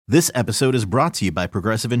This episode is brought to you by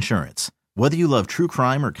Progressive Insurance. Whether you love true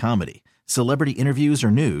crime or comedy, celebrity interviews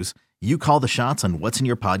or news, you call the shots on what's in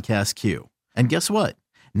your podcast queue. And guess what?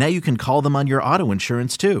 Now you can call them on your auto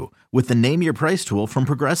insurance too with the Name Your Price tool from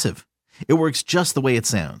Progressive. It works just the way it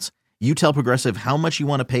sounds. You tell Progressive how much you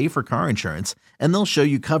want to pay for car insurance, and they'll show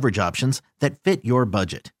you coverage options that fit your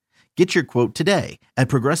budget. Get your quote today at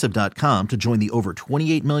Progressive.com to join the over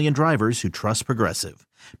 28 million drivers who trust Progressive.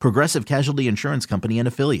 Progressive Casualty Insurance Company and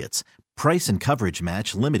Affiliates. Price and coverage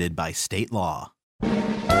match limited by state law.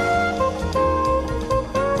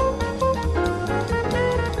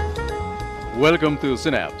 Welcome to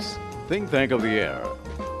Synapse, think tank of the air,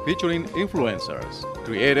 featuring influencers,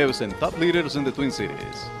 creatives, and thought leaders in the Twin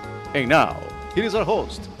Cities. And now, here is our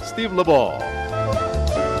host, Steve LeBeau.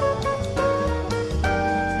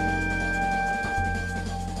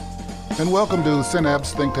 And welcome to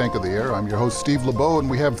Synapse, Think Tank of the Air. I'm your host, Steve LeBeau, and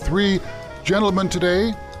we have three gentlemen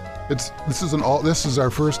today. This is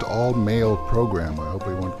our first all-male program. I hope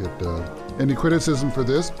we won't get any criticism for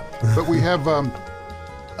this. But we have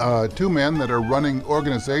two men that are running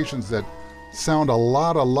organizations that sound a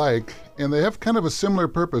lot alike, and they have kind of a similar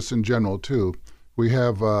purpose in general, too. We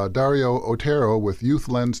have Dario Otero with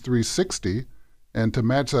YouthLens 360, and to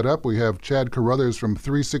match that up, we have Chad Caruthers from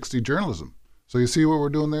 360 Journalism. So you see what we're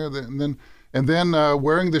doing there? And then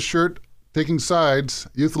wearing the shirt, taking sides,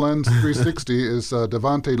 YouthLens 360 is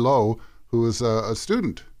Devante Lowe, who is a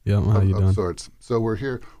student of sorts. So we're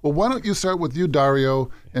here. Well, why don't you start with you, Dario,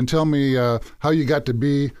 and tell me how you got to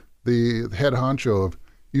be the head honcho of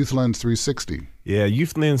YouthLens 360. Yeah,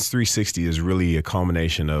 YouthLens 360 is really a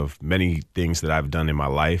culmination of many things that I've done in my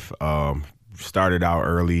life. Started out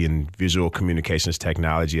early in visual communications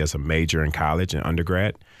technology as a major in college and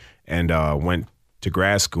undergrad, and went to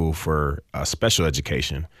grad school for special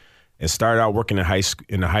education, and started out working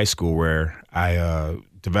in the high school where I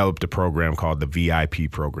developed a program called the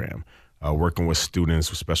VIP program, working with students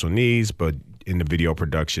with special needs, but in the video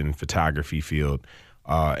production photography field.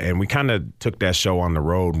 And we kind of took that show on the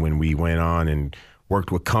road when we went on and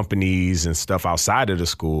worked with companies and stuff outside of the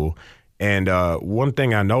school. And one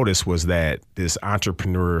thing I noticed was that this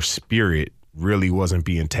entrepreneur spirit really wasn't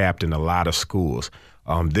being tapped in a lot of schools.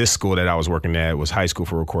 This school that I was working at was High School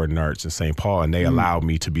for Recording Arts in St. Paul, and they allowed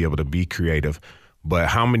me to be able to be creative. But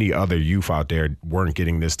how many other youth out there weren't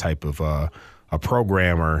getting this type of a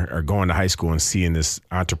program or going to high school and seeing this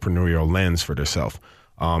entrepreneurial lens for themselves?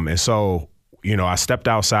 And so, I stepped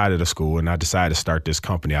outside of the school and I decided to start this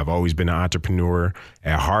company. I've always been an entrepreneur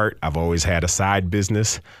at heart. I've always had a side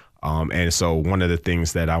business. And so one of the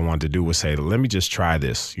things that I wanted to do was say, let me just try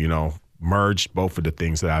this, merge both of the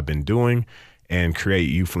things that I've been doing and create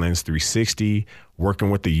YouthLens 360, working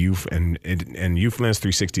with the youth. And YouthLens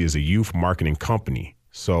 360 is a youth marketing company.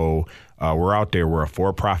 So we're out there. We're a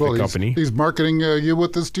for-profit company. He's marketing you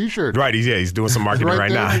with this T-shirt. Right. He's doing some marketing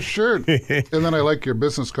right now. His shirt. And then I like your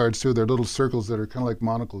business cards too. They're little circles that are kind of like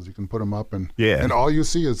monocles. You can put them up, and all you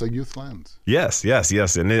see is a youth lens. Yes.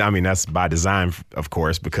 And then, that's by design, of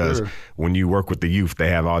course, because when you work with the youth, they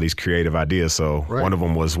have all these creative ideas. So one of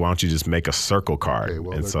them was, why don't you just make a circle card? Okay,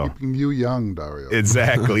 well, they're keeping you young, Dario.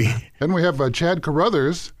 Exactly. Then we have Chad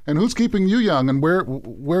Caruthers, and who's keeping you young, and where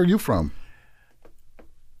are you from?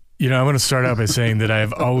 I want to start out by saying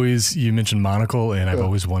that you mentioned monocle, and I've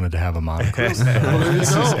always wanted to have a monocle.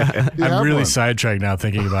 So I'm really sidetracked now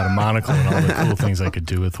thinking about a monocle and all the cool things I could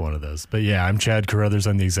do with one of those. But yeah, I'm Chad Caruthers.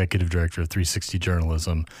 I'm the Executive Director of 360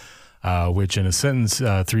 Journalism, which in a sentence,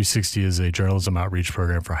 360 is a journalism outreach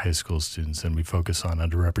program for high school students, and we focus on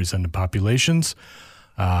underrepresented populations.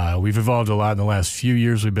 We've evolved a lot in the last few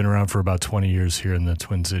years. We've been around for about 20 years here in the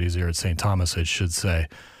Twin Cities, here at St. Thomas, I should say.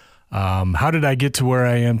 How did I get to where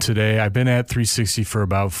I am today? I've been at 360 for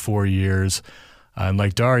about 4 years. And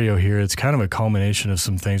like Dario here, it's kind of a culmination of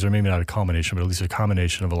some things, or maybe not a culmination, but at least a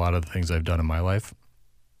combination of a lot of the things I've done in my life.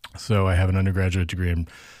 So I have an undergraduate degree in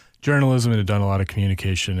journalism and have done a lot of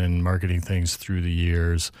communication and marketing things through the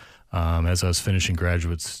years. As I was finishing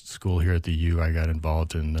graduate school here at the U, I got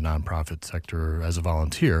involved in the nonprofit sector as a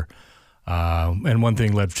volunteer. And one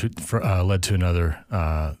thing led to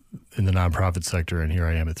another in the nonprofit sector, and here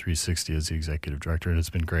I am at 360 as the executive director, and it's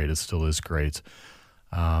been great. It still is great.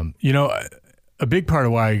 A big part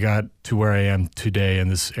of why I got to where I am today in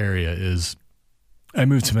this area is I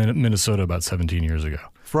moved to Minnesota about 17 years ago.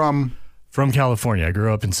 From California. I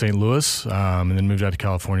grew up in St. Louis and then moved out to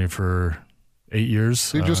California for 8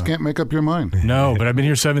 years. You just can't make up your mind. No, but I've been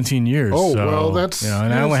here 17 years. Oh, well, that's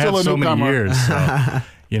and I only have so many years. So.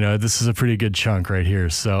 this is a pretty good chunk right here.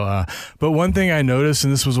 So, but one thing I noticed,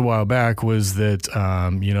 and this was a while back, was that,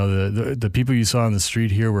 the people you saw on the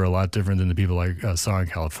street here were a lot different than the people I saw in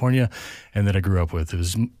California and that I grew up with. It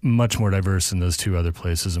was much more diverse in those two other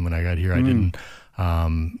places. And when I got here, I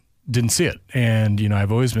didn't see it. And,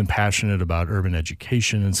 I've always been passionate about urban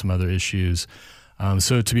education and some other issues.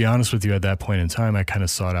 So to be honest with you, at that point in time, I kind of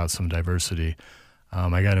sought out some diversity.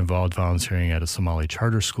 I got involved volunteering at a Somali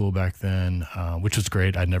charter school back then, which was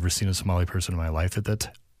great. I'd never seen a Somali person in my life at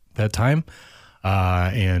that time.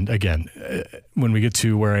 And again, when we get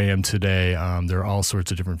to where I am today, there are all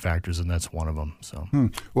sorts of different factors, and that's one of them. So,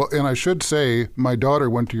 Well, and I should say, my daughter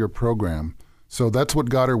went to your program, so that's what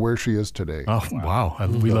got her where she is today. Oh, wow.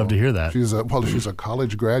 We love to hear that. She's a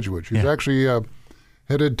college graduate. She's actually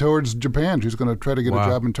headed towards Japan. She's going to try to get a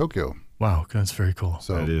job in Tokyo. Wow, that's very cool.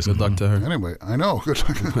 So that is good luck to her. Anyway, I know. Good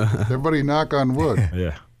luck. Everybody knock on wood.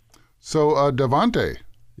 Yeah. So, Devante,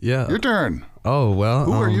 Yeah. your turn. Oh, well.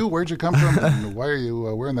 Who are you? Where'd you come from? And why are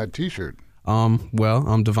you wearing that T-shirt? Well,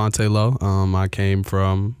 I'm Devante Lowe. I came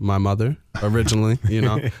from my mother originally, You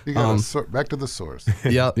got back to the source.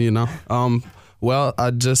 Yeah, well,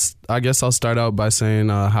 I guess I'll start out by saying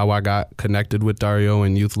how I got connected with Dario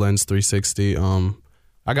and YouthLens 360.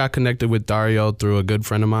 I got connected with Dario through a good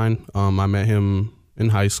friend of mine. I met him in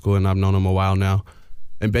high school, and I've known him a while now.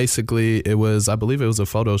 And basically, I believe it was a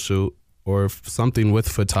photo shoot or something with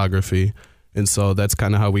photography. And so that's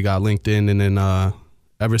kind of how we got linked in. And then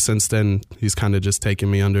ever since then, he's kind of just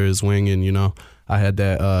taken me under his wing. And, I had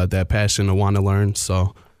that passion to want to learn.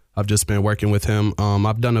 So I've just been working with him.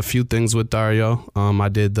 I've done a few things with Dario. I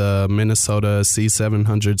did the Minnesota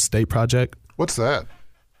C700 State Project. What's that?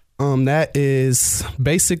 That is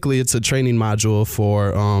basically, it's a training module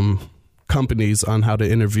for companies on how to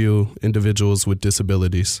interview individuals with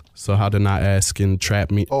disabilities. So how to not ask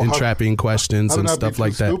entrapping questions and stuff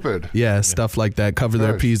like that. Stupid. Yeah, stuff like that. Cover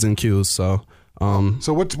their P's and Q's. So,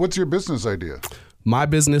 so what's your business idea? My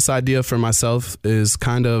business idea for myself is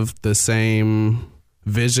kind of the same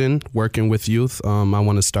vision, working with youth. I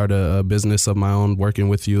want to start a business of my own, working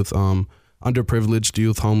with youth, underprivileged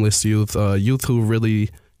youth, homeless youth, youth who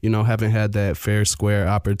really, haven't had that fair, square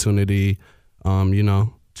opportunity,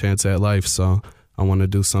 chance at life. So I want to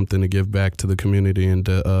do something to give back to the community and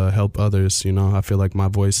to help others. I feel like my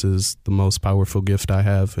voice is the most powerful gift I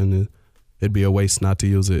have, and it'd be a waste not to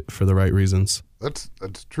use it for the right reasons. That's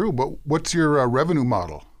true. But what's your revenue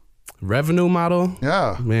model? Revenue model?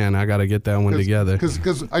 Yeah. Man, I got to get that one together.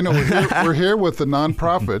 Because I know we're here with the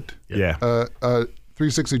nonprofit. Yeah.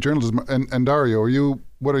 360 Journalism. And Dario,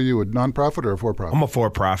 what are you, a nonprofit or a for-profit? I'm a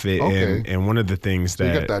for-profit, okay. and one of the things so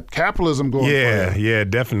you got that capitalism going for you. Yeah,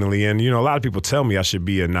 definitely. And, a lot of people tell me I should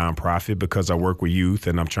be a nonprofit because I work with youth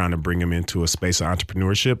and I'm trying to bring them into a space of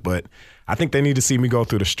entrepreneurship, but I think they need to see me go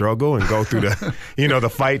through the struggle and go through the, the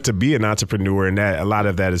fight to be an entrepreneur, and that a lot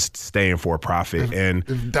of that is staying for profit.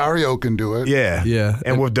 If Dario can do it, yeah.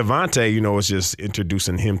 And with Devante, it's just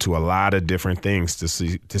introducing him to a lot of different things to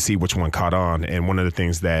see which one caught on. And one of the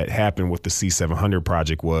things that happened with the C700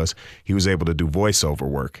 project was he was able to do voiceover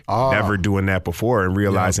work, never doing that before, and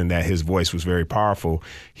realizing that his voice was very powerful.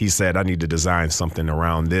 He said, "I need to design something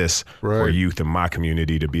around this for youth in my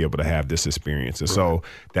community to be able to have this experience." And so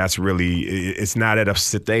that's really. It's not at a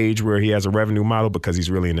stage where he has a revenue model because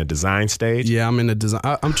he's really in the design stage. Yeah, I'm in the design.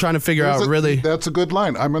 I'm trying to figure out really. That's a good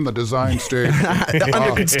line. I'm in the design stage.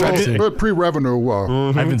 Under construction. Pre-revenue.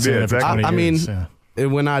 I've been saying it for 20 years.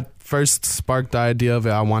 When I first sparked the idea of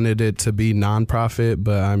it, I wanted it to be nonprofit,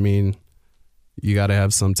 but you got to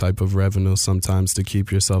have some type of revenue sometimes to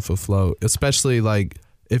keep yourself afloat, especially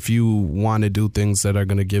if you want to do things that are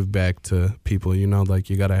going to give back to people, you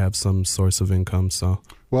got to have some source of income. So.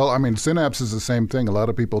 Well, Synapse is the same thing. A lot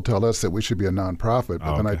of people tell us that we should be a nonprofit.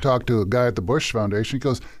 But then I talked to a guy at the Bush Foundation. He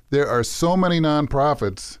goes, there are so many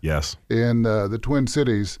nonprofits in the Twin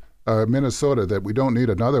Cities, Minnesota, that we don't need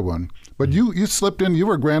another one. But you slipped in. You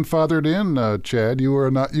were grandfathered in, Chad.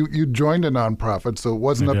 You joined a nonprofit, so it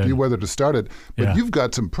wasn't up to you whether to start it. But you've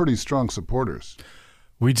got some pretty strong supporters.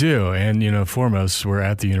 We do. And, foremost, we're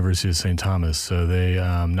at the University of St. Thomas. So they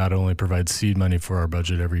not only provide seed money for our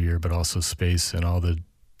budget every year, but also space and all the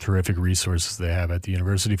terrific resources they have at the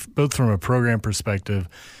university, both from a program perspective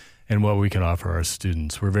and what we can offer our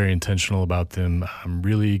students. We're very intentional about them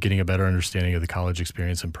really getting a better understanding of the college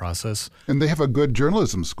experience and process. And they have a good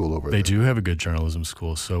journalism school over there. They do have a good journalism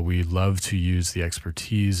school, so we love to use the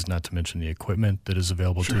expertise, not to mention the equipment that is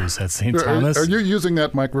available to us at St. Thomas. Are you using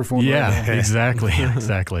that microphone right now?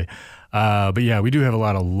 Exactly. But yeah, we do have a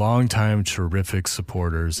lot of longtime terrific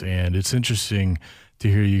supporters, and it's interesting to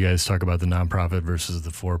hear you guys talk about the nonprofit versus the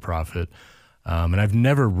for-profit. And I've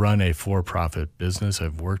never run a for-profit business.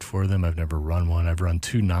 I've worked for them. I've never run one. I've run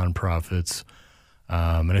 2 nonprofits.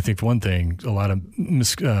 And I think one thing, a lot of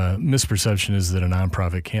misperception is that a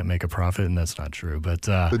nonprofit can't make a profit, and that's not true. But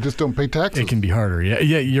they just don't pay taxes. It can be harder. Yeah,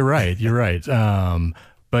 you're right. You're right.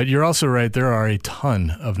 But you're also right. There are a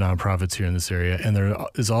ton of nonprofits here in this area, and there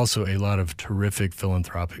is also a lot of terrific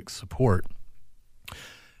philanthropic support.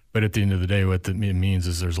 But at the end of the day, what it means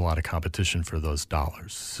is there's a lot of competition for those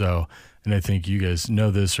dollars. So, and I think you guys know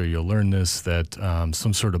this, or you'll learn this, that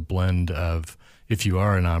some sort of blend of, if you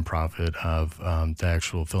are a nonprofit, of the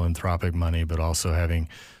actual philanthropic money, but also having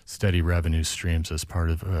steady revenue streams as part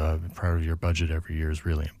of your budget every year is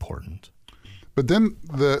really important. But then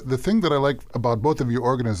the thing that I like about both of your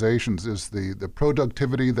organizations is the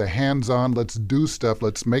productivity, the hands-on, let's do stuff,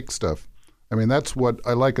 let's make stuff. I mean, that's what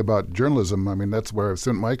I like about journalism. I mean, that's where I've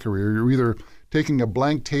spent my career. You're either taking a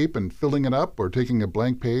blank tape and filling it up, or taking a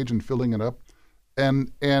blank page and filling it up,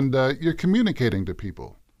 and you're communicating to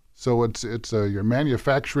people. So it's you're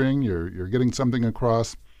manufacturing, you're getting something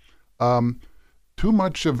across. Too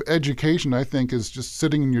much of education, I think, is just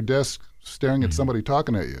sitting in your desk staring at somebody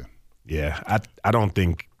talking at you. Yeah, I don't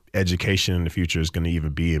think education in the future is going to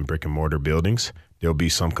even be in brick and mortar buildings. There'll be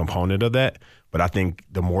some component of that, but I think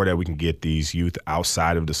the more that we can get these youth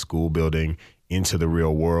outside of the school building into the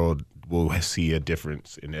real world, we'll see a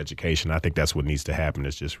difference in education. I think that's what needs to happen,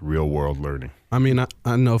 is just real world learning. I mean,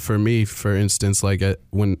 I know for me, for instance, like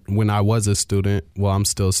when I was a student, well, I'm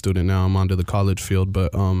still a student now, I'm onto the college field,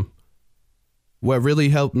 but what really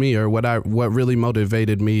helped me, or what really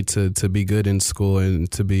motivated me to be good in school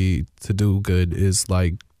and to do good is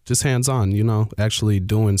like just hands-on, actually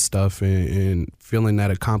doing stuff and feeling that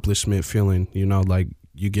accomplishment feeling, like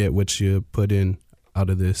you get what you put in out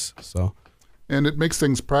of this. So, and it makes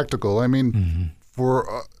things practical. I mean,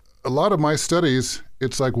 for a lot of my studies,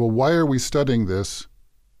 it's like, well, why are we studying this?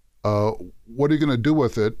 What are you going to do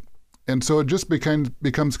with it? And so it just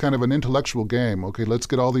becomes kind of an intellectual game. Okay, let's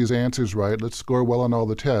get all these answers right. Let's score well on all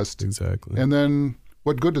the tests. Exactly. And then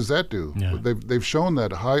what good does that do? Yeah. They've shown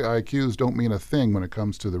that high IQs don't mean a thing when it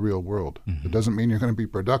comes to the real world. It doesn't mean you're going to be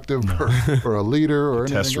productive or a leader or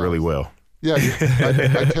anything Test really well. Yeah,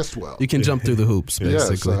 I test well. You can jump through the hoops,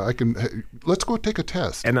 basically. Yes, I can. Let's go take a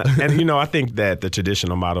test. And I think that the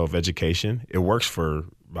traditional model of education, it works for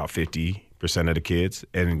about 50% of the kids,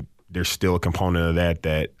 and there's still a component of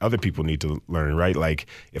that other people need to learn, right? Like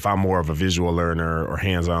if I'm more of a visual learner or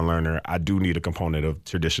hands-on learner, I do need a component of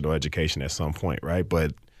traditional education at some point, right?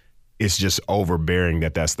 But it's just overbearing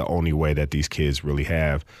that's the only way that these kids really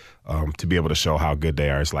have to be able to show how good they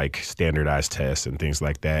are. It's like standardized tests and things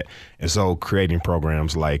like that. And so creating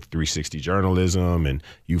programs like 360 Journalism and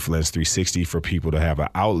YouthLens 360 for people to have an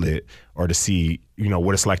outlet or to see,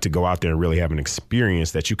 what it's like to go out there and really have an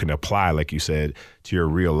experience that you can apply, like you said, to your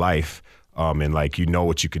real life. And like,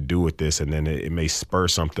 what you could do with this. And then it may spur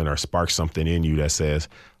something or spark something in you that says,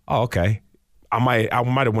 oh, okay, I might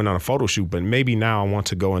have went on a photo shoot, but maybe now I want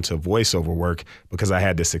to go into voiceover work because I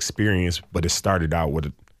had this experience, but it started out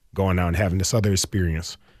with going out and having this other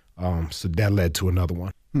experience. So that led to another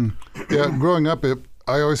one. Yeah, growing up,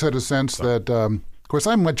 I always had a sense that, of course,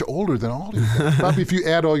 I'm much older than all of you guys. Probably if you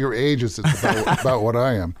add all your ages, it's about what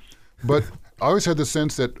I am. But I always had the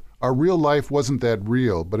sense that our real life wasn't that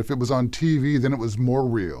real, but if it was on TV, then it was more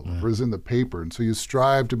real. It was in the paper. And so you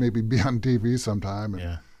strive to maybe be on TV sometime.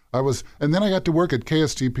 And and then I got to work at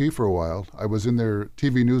KSTP for a while. I was in their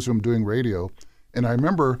TV newsroom doing radio. And I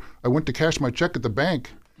remember I went to cash my check at the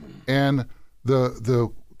bank, and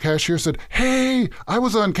the cashier said, "Hey, I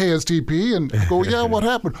was on KSTP." And I go, "Yeah, what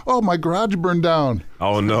happened?" "Oh, my garage burned down."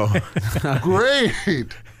 Oh, no. Great.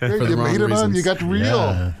 You made it on, you got real.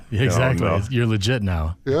 Yeah, exactly. No. You're legit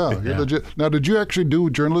now. Yeah, you're legit. Now, did you actually do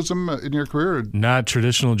journalism in your career? Not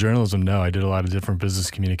traditional journalism, no. I did a lot of different business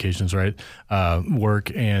communications,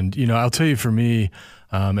 work. And, I'll tell you, for me,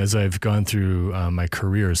 as I've gone through my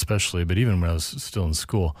career especially, but even when I was still in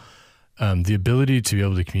school, the ability to be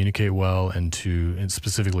able to communicate well and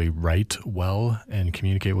specifically write well and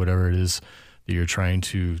communicate whatever it is that you're trying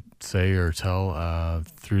to say or tell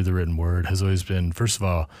through the written word has always been, first of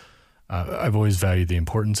all, I've always valued the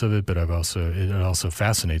importance of it, but it also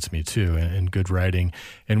fascinates me too, in good writing.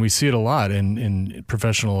 And we see it a lot in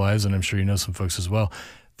professional lives, and I'm sure you know some folks as well.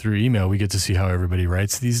 Through email, we get to see how everybody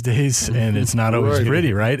writes these days, and it's not always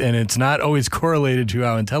pretty, right? And it's not always correlated to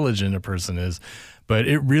how intelligent a person is. But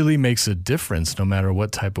it really makes a difference no matter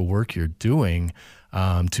what type of work you're doing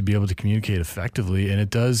to be able to communicate effectively. And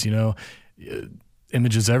it does,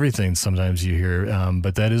 image is everything sometimes you hear,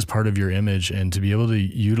 but that is part of your image. And to be able to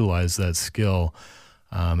utilize that skill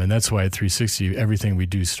And that's why at 360, everything we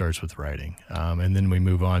do starts with writing. And then we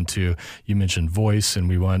move on to, you mentioned voice, and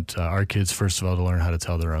we want our kids, first of all, to learn how to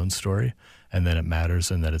tell their own story, and that it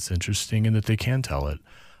matters and that it's interesting and that they can tell it.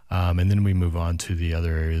 And then we move on to the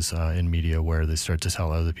other areas in media where they start to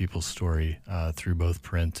tell other people's story through both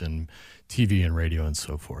print and TV and radio and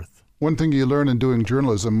so forth. One thing you learn in doing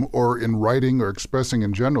journalism or in writing or expressing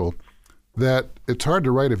in general, that it's hard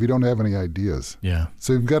to write if you don't have any ideas. Yeah.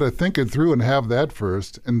 So you've got to think it through and have that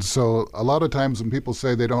first. And so a lot of times when people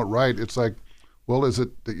say they don't write, it's like, well, is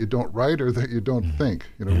it that you don't write or that you don't think?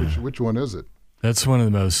 You know, which one is it? That's one of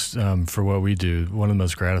the most, for what we do, one of the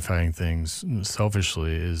most gratifying things,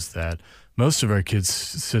 selfishly, is that most of our kids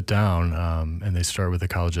sit down and they start with a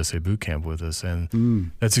college essay boot camp with us,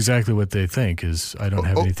 and that's exactly what they think is, I don't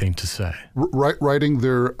have anything to say. Writing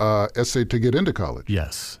their essay to get into college.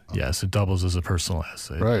 Yes, yes, it doubles as a personal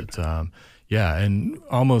essay. Right. But, yeah, and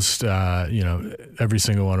almost, every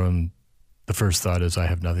single one of them, the first thought is, I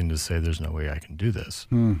have nothing to say, there's no way I can do this.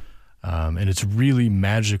 And it's really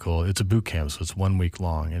magical. It's a boot camp, so it's 1 week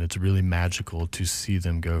long, and it's really magical to see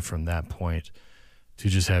them go from that point to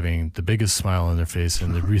just having the biggest smile on their face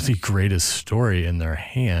and the really greatest story in their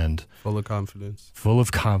hand. Full of confidence. Full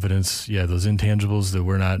of confidence. Yeah, those intangibles that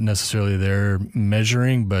we're not necessarily there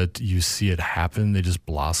measuring, but you see it happen. They just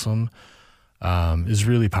blossom. Is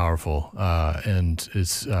really powerful. And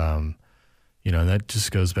it's, and that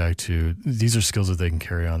just goes back to, these are skills that they can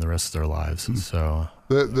carry on the rest of their lives. And so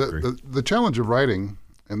the challenge of writing,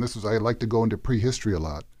 and this is, I like to go into prehistory a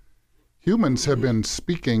lot. Humans have been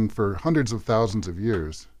speaking for hundreds of thousands of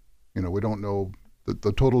years. You know, we don't know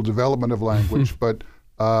the total development of language, but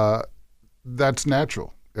that's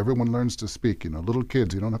natural. Everyone learns to speak. You know, little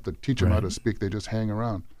kids, you don't have to teach them how to speak. They just hang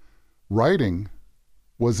around. Writing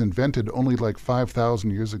was invented only like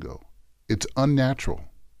 5,000 years ago. It's unnatural.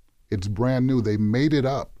 It's brand new. They made it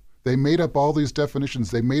up. They made up all these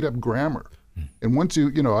definitions. They made up grammar. And once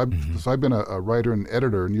so I've been a writer and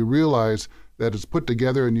editor, and you realize that it's put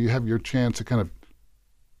together and you have your chance to kind of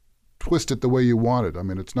twist it the way you want it. I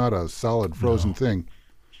mean, it's not a solid frozen thing.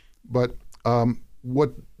 But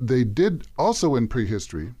what they did also in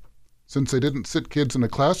prehistory, since they didn't sit kids in a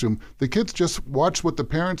classroom, the kids just watched what the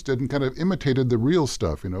parents did and kind of imitated the real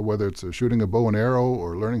stuff, whether it's shooting a bow and arrow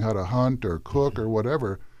or learning how to hunt or cook or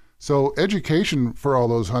whatever. So education for all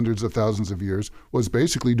those hundreds of thousands of years was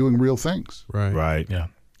basically doing real things. Right. Yeah.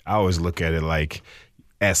 I always look at it like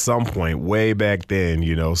at some point way back then,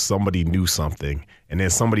 somebody knew something and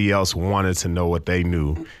then somebody else wanted to know what they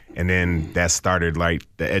knew. And then that started like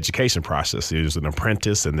the education process. There's an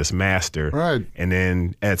apprentice and this master. Right. And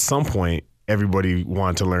then at some point, everybody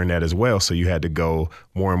wanted to learn that as well. So you had to go,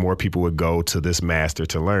 more and more people would go to this master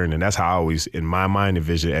to learn. And that's how I always, in my mind,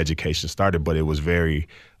 envisioned education started. But it was very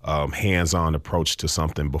hands-on approach to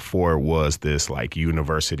something before it was this like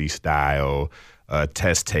university style,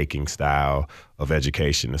 test-taking style of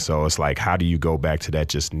education. And so it's like, how do you go back to that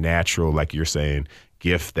just natural, like you're saying,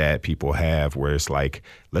 gift that people have where it's like,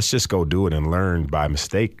 let's just go do it and learn by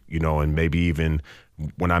mistake, and maybe even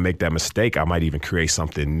when I make that mistake, I might even create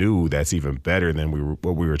something new that's even better than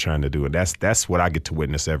what we were trying to do. And that's what I get to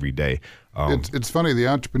witness every day. It's funny, the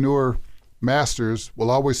entrepreneur masters will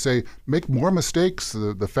always say, make more mistakes,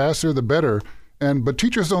 the faster, the better. But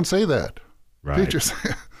teachers don't say that. Right. Teachers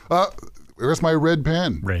say, where's my red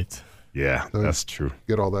pen? Right. Yeah, that's true.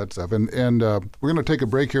 Get all that stuff. And we're going to take a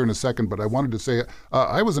break here in a second, but I wanted to say,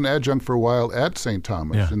 I was an adjunct for a while at St.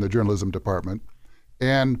 Thomas in the journalism department.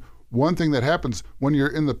 And one thing that happens when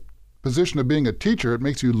you're in the position of being a teacher, it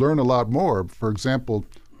makes you learn a lot more. For example,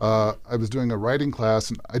 I was doing a writing class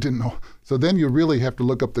and I didn't know. So then you really have to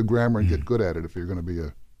look up the grammar and get good at it if you're going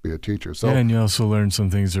to be a teacher. So and you also learn some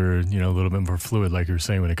things that are a little bit more fluid, like you were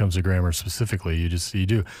saying, when it comes to grammar specifically. You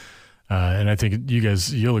do. And I think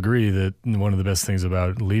you'll agree that one of the best things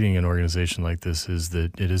about leading an organization like this is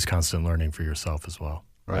that it is constant learning for yourself as well.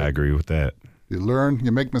 Right. I agree with that. You learn,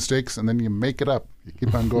 you make mistakes, and then you make it up. You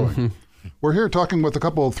keep on going. We're here talking with a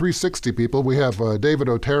couple of 360 people. We have David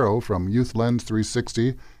Otero from YouthLens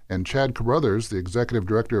 360 and Chad Caruthers, the Executive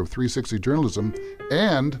Director of 360 Journalism,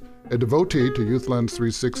 and a devotee to YouthLens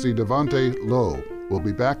 360, Devante Lowe. We'll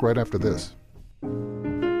be back right after this.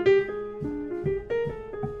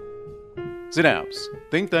 Synapse,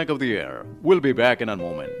 think tank of the year. We'll be back in a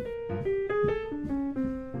moment.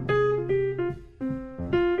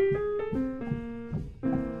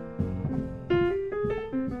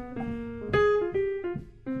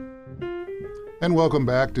 And welcome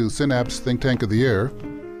back to Synapse Think Tank of the Year.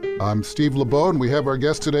 I'm Steve LeBeau, and we have our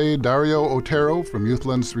guest today, Dario Otero from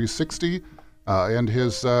YouthLens 360, and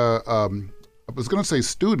his was going to say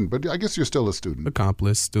student, but I guess you're still a student.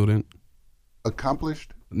 Accomplice student.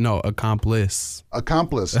 Accomplished? No, accomplice.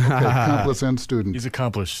 Accomplice. Okay, accomplice and student. He's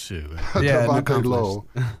accomplished too. Yeah, Devante Lowe,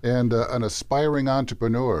 and an aspiring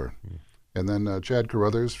entrepreneur. And then Chad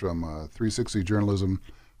Caruthers from 360 Journalism,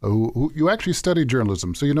 who you actually studied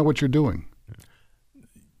journalism, so you know what you're doing.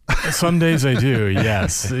 Some days I do,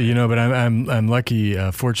 yes. But I'm lucky,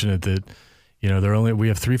 fortunate that we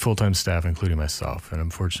have 3 full-time staff, including myself, and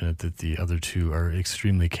I'm fortunate that the other 2 are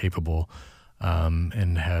extremely capable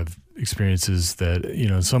and have experiences that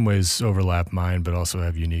in some ways overlap mine, but also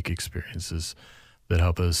have unique experiences that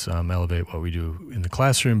help us elevate what we do in the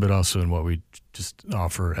classroom, but also in what we just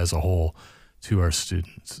offer as a whole to our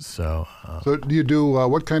students. So do you do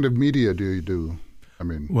what kind of media do you do?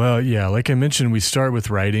 Well, yeah, like I mentioned, we start with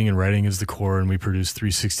writing, and writing is the core, and we produce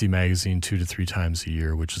 360 magazine 2 to 3 times a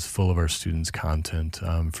year, which is full of our students' content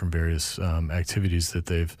from various activities that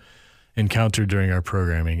they've encountered during our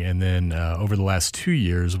programming. And then over the last 2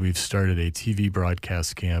 years, we've started a TV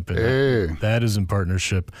broadcast camp, and that is in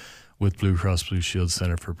partnership with Blue Cross Blue Shield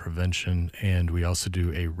Center for Prevention, and we also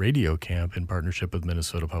do a radio camp in partnership with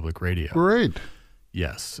Minnesota Public Radio. Great.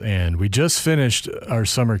 Yes, and we just finished our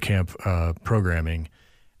summer camp programming,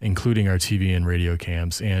 including our TV and radio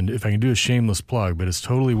camps. And if I can do a shameless plug, but it's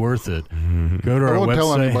totally worth it, go to our website.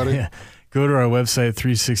 Tell anybody. Go to our website,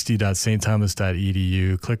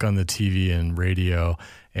 360.stthomas.edu, click on the TV and radio,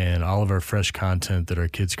 and all of our fresh content that our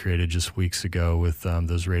kids created just weeks ago with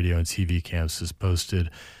those radio and TV camps is posted.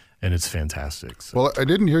 And it's fantastic. So. Well, I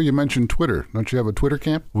didn't hear you mention Twitter. Don't you have a Twitter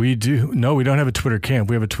camp? We do. No, we don't have a Twitter camp.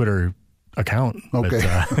 We have a Twitter account. Okay.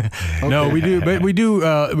 But, okay. No, we do. But we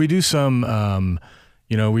do some.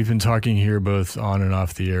 We've been talking here both on and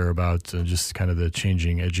off the air about just kind of the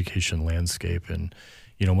changing education landscape. And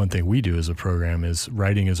one thing we do as a program is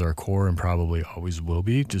writing is our core, and probably always will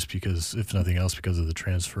be, just because, if nothing else, because of the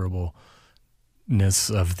transferable.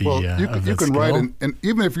 Of the you can write, and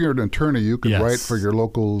even if you're an attorney, you can write for your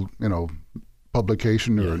local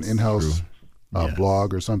publication or an in-house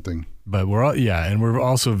blog or something. But we're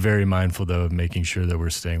also very mindful though of making sure that we're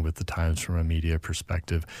staying with the times from a media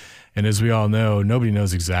perspective. And as we all know, nobody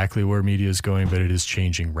knows exactly where media is going, but it is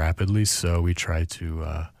changing rapidly. So we try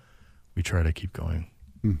to keep going.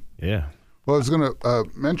 Yeah. Well, I was going to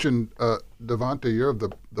mention, Devante, you're of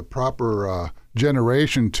the proper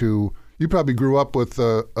generation to. You probably grew up with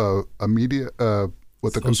a media,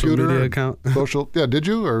 with a social computer media account. Social, yeah. Did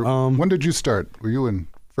you, or when did you start? Were you in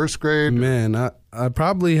first grade? Man, I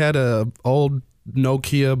probably had a old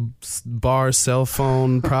Nokia bar cell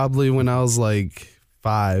phone probably when I was like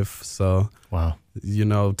 5. So wow,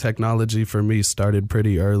 technology for me started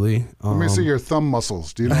pretty early. Let me see your thumb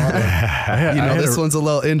muscles. Do you know how to? This one's a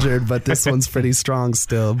little injured, but this one's pretty strong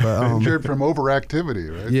still. But injured from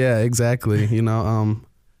overactivity, right? Yeah, exactly.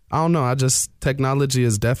 I don't know. Technology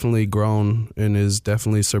has definitely grown and is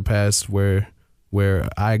definitely surpassed where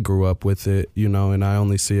I grew up with it, and I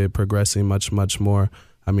only see it progressing much, much more.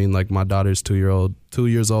 I mean, like my daughter's 2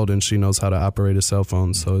 years old, and she knows how to operate a cell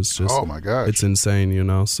phone. So it's just, oh my gosh, it's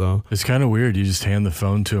insane, so. It's kind of weird. You just hand the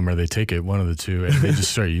phone to them or they take it, one of the two, and they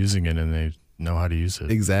just start using it and they know how to use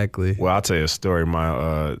it. Exactly. Well, I'll tell you a story.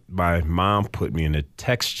 My mom put me in a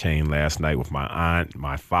text chain last night with my aunt,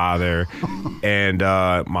 my father, and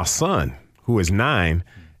my son, who is 9.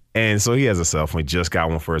 And so he has a cell phone. He just got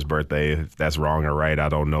one for his birthday. If that's wrong or right, I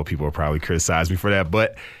don't know. People will probably criticize me for that.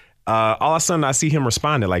 But all of a sudden, I see him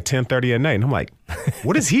respond at like 10:30 at night. And I'm like,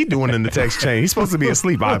 what is he doing in the text chain? He's supposed to be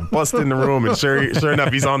asleep. I bust in the room, and sure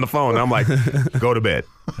enough, he's on the phone. And I'm like, go to bed.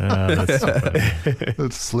 That's so funny.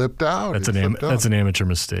 It slipped out. That's an amateur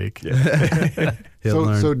mistake. Yeah.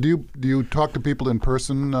 So do you talk to people in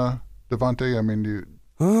person, Devante? I mean, do you?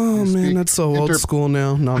 Oh man, that's so old school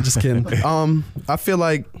now. No, I'm just kidding. I feel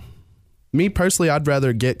like me personally, I'd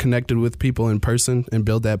rather get connected with people in person and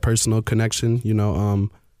build that personal connection.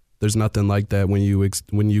 There's nothing like that when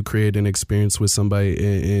you create an experience with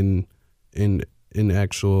somebody in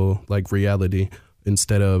actual like reality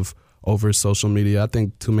instead of over social media. I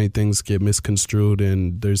think too many things get misconstrued,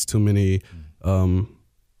 and there's too many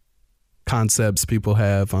concepts people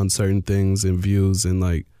have on certain things and views, and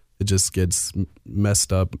like it just gets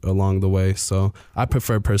messed up along the way. So I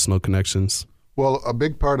prefer personal connections. Well, a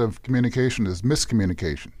big part of communication is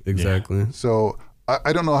miscommunication. Exactly. Yeah. So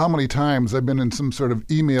I don't know how many times I've been in some sort of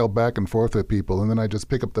email back and forth with people, and then I just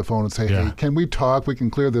pick up the phone and say, hey, can we talk? We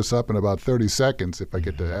can clear this up in about 30 seconds if I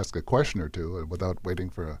get to ask a question or two without waiting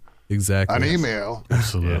for an email.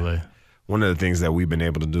 Absolutely. Yeah. One of the things that we've been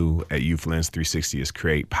able to do at YouthLens 360 is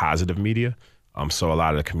create positive media. So a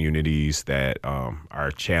lot of the communities that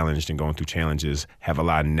are challenged and going through challenges have a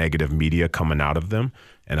lot of negative media coming out of them.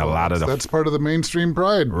 And that's part of the mainstream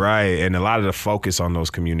pride. Right. And a lot of the focus on those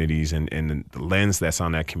communities and the lens that's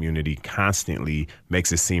on that community constantly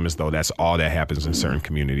makes it seem as though that's all that happens in certain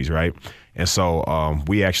communities, right? And so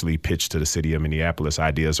we actually pitched to the city of Minneapolis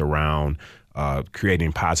ideas around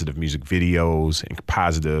creating positive music videos and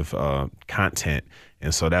positive content.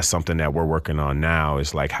 And so that's something that we're working on now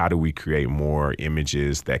is like, how do we create more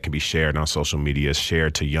images that can be shared on social media,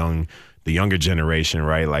 shared to the younger generation,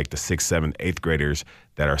 right? Like the 6th, 7th, 8th graders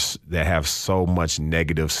that have so much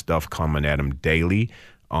negative stuff coming at them daily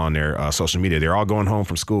on their social media. They're all going home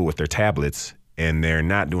from school with their tablets and they're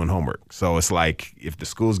not doing homework. So it's like if the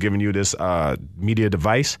school's giving you this media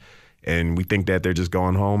device and we think that they're just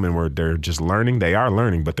going home and they're just learning, they are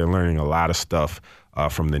learning, but they're learning a lot of stuff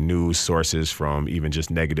from the news sources, from even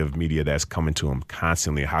just negative media that's coming to them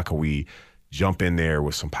constantly. How can we jump in there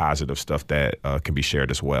with some positive stuff that can be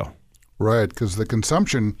shared as well? Right, because the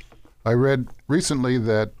consumption, I read recently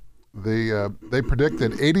that they predict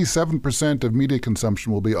that 87% of media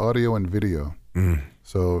consumption will be audio and video.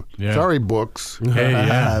 So sorry, books. Hey,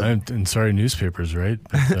 yeah, and sorry, newspapers, right?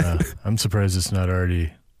 But, I'm surprised it's not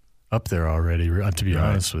already up there already. To be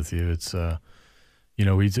honest with you, it's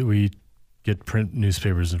we get print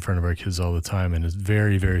newspapers in front of our kids all the time, and it's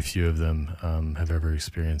very, very few of them have ever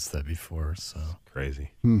experienced that before. So crazy.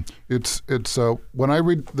 It's when I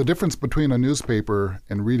read the difference between a newspaper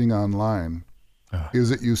and reading online is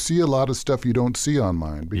that you see a lot of stuff you don't see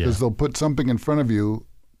online because they'll put something in front of you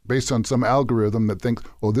based on some algorithm that thinks,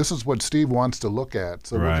 oh, this is what Steve wants to look at.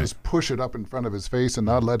 So we'll just push it up in front of his face and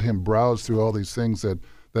not let him browse through all these things that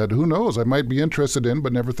who knows, I might be interested in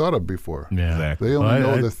but never thought of before. Yeah, exactly. They only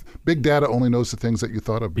know big data only knows the things that you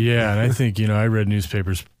thought of before. Yeah, and I think, I read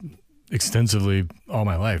newspapers extensively all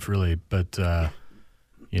my life, really. But,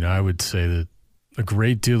 I would say that a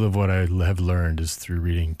great deal of what I have learned is through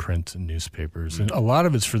reading print and newspapers. And a lot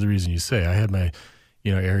of it's for the reason you say. I had my,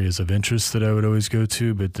 areas of interest that I would always go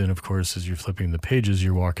to. But then, of course, as you're flipping the pages,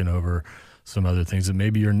 you're walking over some other things that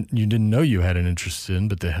maybe you didn't know you had an interest in,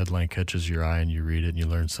 but the headline catches your eye and you read it and you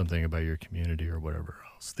learn something about your community or whatever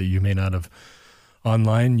else that you may not have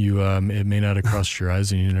online. It may not have crossed your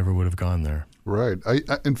eyes and you never would have gone there. Right. I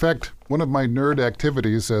in fact, one of my nerd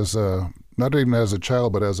activities as not even as a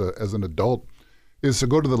child but as an adult is to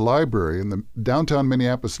go to the library. And the downtown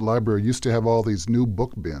Minneapolis library used to have all these new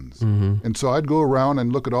book bins, and so I'd go around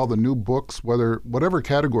and look at all the new books, whatever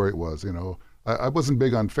category it was. I wasn't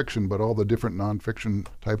big on fiction, but all the different nonfiction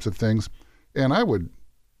types of things. And I would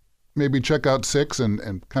maybe check out 6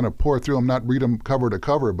 and kind of pour through them, not read them cover to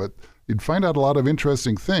cover, but you'd find out a lot of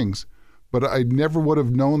interesting things. But I never would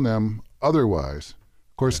have known them otherwise.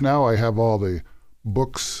 Of course, now I have all the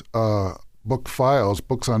books, book files,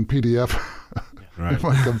 books on PDF in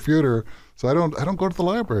my computer. So I don't go to the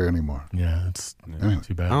library anymore. Yeah, it's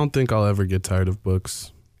too bad. I don't think I'll ever get tired of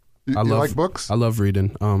books. You like books? I love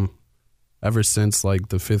reading. Ever since like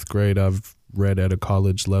the 5th grade, I've read at a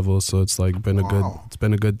college level, so it's like been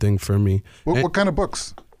a good thing for me. What kind of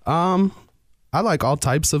books? I like all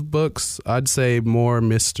types of books. I'd say more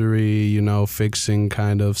mystery, fiction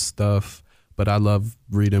kind of stuff. But I love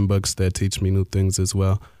reading books that teach me new things as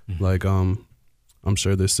well. Mm-hmm. Like I'm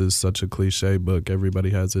sure this is such a cliche book. Everybody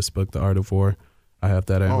has this book, The Art of War. I have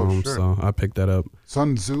that at home, sure. so I picked that up.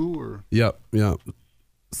 Sun Tzu or? Yep.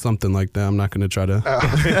 Something like that. I'm not going to try to.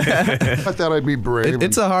 I thought I'd be brave.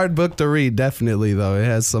 It's a hard book to read, definitely, though. It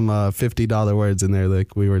has some $50 words in there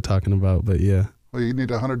like we were talking about, but yeah. Well, you need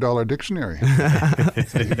a $100 dictionary.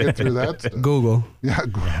 So you get through that stuff. Google. Yeah,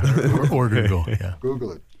 or Google. Yeah.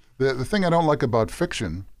 Google it. The thing I don't like about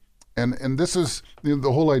fiction, and this is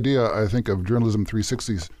the whole idea, I think, of Journalism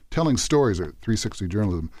 360's telling stories, or 360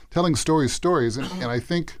 journalism, telling stories, and I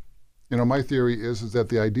think, my theory is that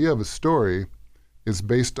the idea of a story is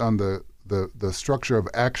based on the structure of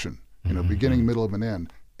action, beginning, middle, and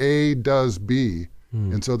end. A does B.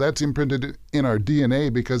 And so that's imprinted in our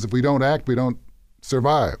DNA because if we don't act, we don't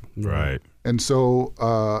survive. Right. And so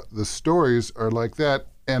the stories are like that.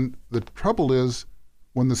 And the trouble is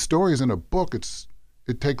when the story's in a book, it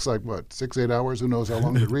takes 6-8 hours, who knows how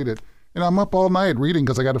long to read it. And I'm up all night reading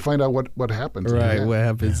because I got to find out what happens. Right, what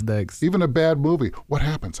happens next. Even a bad movie. What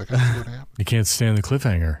happens? I got to see what happens. You can't stand the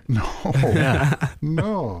cliffhanger. No.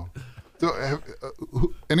 No. So,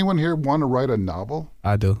 anyone here want to write a novel?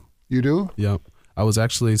 I do. You do? Yep. I was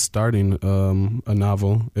actually starting a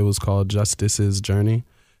novel. It was called Justice's Journey.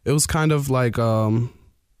 It was kind of like, I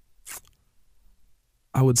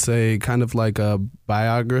would say kind of like a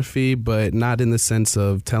biography, but not in the sense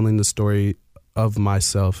of telling the story of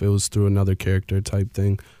myself. It was through another character type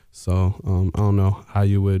thing. So I don't know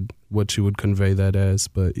what you would convey that as,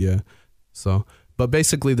 but yeah. So, but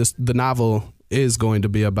basically, the novel is going to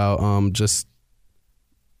be about just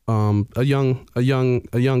a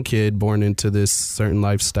young kid born into this certain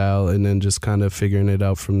lifestyle, and then just kind of figuring it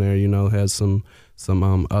out from there. Has some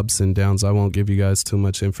ups and downs. I won't give you guys too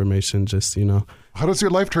much information. Just How does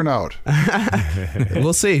your life turn out?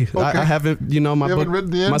 We'll see. Okay. I haven't. My book,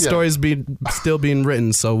 my story's still being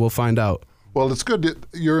written, so we'll find out. Well, it's good that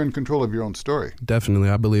you're in control of your own story. Definitely.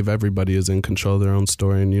 I believe everybody is in control of their own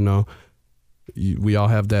story. And, we all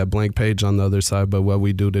have that blank page on the other side, but what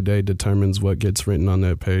we do today determines what gets written on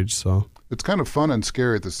that page. So it's kind of fun and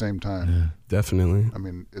scary at the same time. Yeah, definitely. I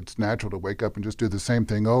mean, it's natural to wake up and just do the same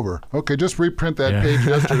thing over. Okay, just reprint that page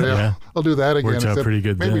yesterday. Yeah. I'll do that again. Worked out pretty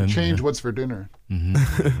good maybe then, change what's for dinner.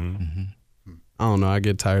 Mm-hmm. I don't know. I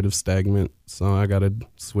get tired of stagnant, so I got to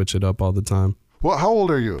switch it up all the time. Well, how old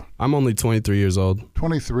are you? I'm only 23 years old.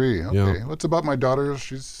 23, okay. Yeah. Well, it's about my daughter.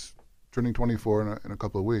 She's turning 24 in a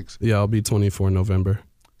couple of weeks. Yeah, I'll be 24 in November.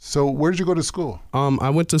 So where did you go to school? I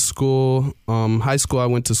went to school, high school. I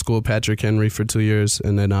went to school Patrick Henry for 2 years,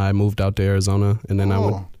 and then I moved out to Arizona. And then I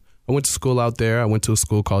went to school out there. I went to a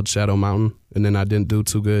school called Shadow Mountain, and then I didn't do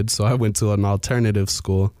too good, so I went to an alternative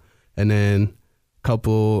school. And then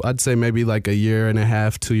I'd say maybe like a year and a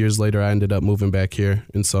half, 2 years later, I ended up moving back here.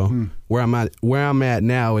 And so where I'm at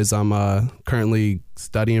now is I'm currently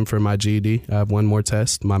studying for my GED. I have one more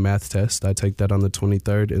test, my math test. I take that on the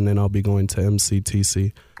 23rd, and then I'll be going to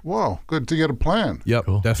MCTC. Wow, good to get a plan. Yep,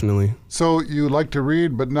 cool. Definitely. So you like to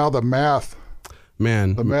read, but now the math.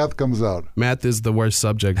 Man, the math comes out. Math is the worst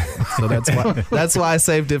subject, so that's why I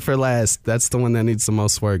saved it for last. That's the one that needs the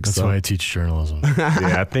most work. That's why I teach journalism.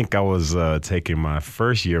 Yeah, I think I was taking my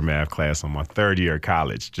first year math class on my third year of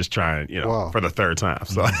college, just trying, for the third time.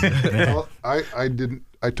 So, well, I didn't.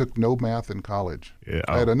 I took no math in college. Yeah,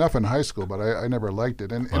 I had enough in high school, but I never liked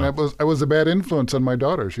it, and I was a bad influence on my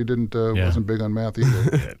daughter. She wasn't big on math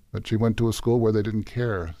either, but she went to a school where they didn't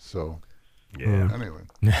care. So. Yeah. Anyway,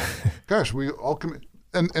 gosh, we all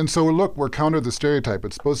and so look, we're counter the stereotype.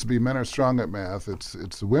 It's supposed to be men are strong at math.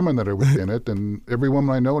 It's the women that are within it, and every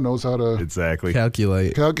woman I know knows how to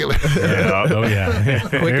calculate. Yeah. Oh yeah,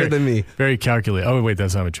 quicker than me. Very calculate. Oh wait,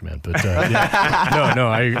 that's not what you meant. But no,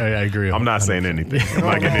 I agree. I'm not saying anything. I'm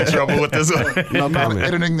not getting in trouble with this one. No, I'm not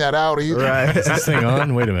editing that out either. Right. Is this thing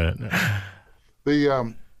on? Wait a minute.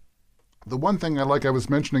 The one thing I was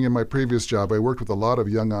mentioning in my previous job, I worked with a lot of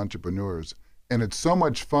young entrepreneurs, and it's so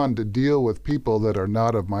much fun to deal with people that are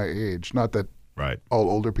not of my age. Not that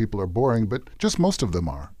all older people are boring, but just most of them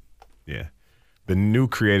are. Yeah. The new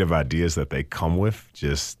creative ideas that they come with,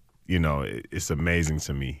 just, it's amazing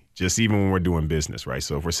to me. Just even when we're doing business, right?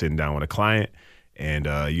 So if we're sitting down with a client and,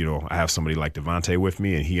 I have somebody like Devante with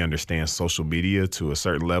me and he understands social media to a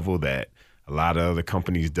certain level that a lot of other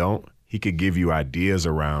companies don't. He could give you ideas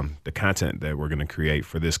around the content that we're going to create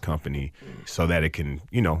for this company so that it can,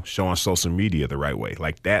 show on social media the right way.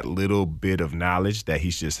 Like that little bit of knowledge that he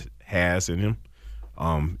just has in him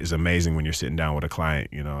is amazing when you're sitting down with a client.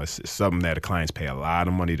 It's something that the clients pay a lot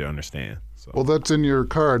of money to understand. So. Well, that's in your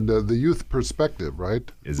card, the youth perspective,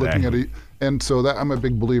 right? Exactly. Looking at and so that I'm a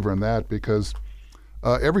big believer in that because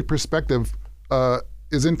every perspective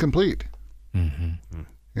is incomplete. Mm-hmm.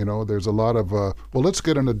 There's a lot of, let's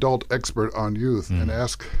get an adult expert on youth and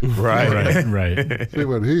ask. Right. See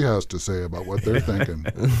what he has to say about what they're thinking.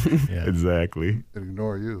 Yeah. Exactly. And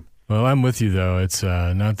ignore you. Well, I'm with you, though. It's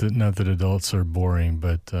not that adults are boring,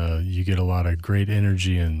 but you get a lot of great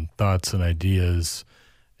energy and thoughts and ideas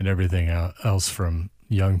and everything else from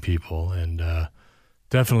young people. And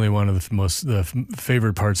definitely one of the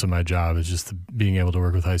favorite parts of my job is just being able to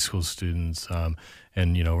work with high school students.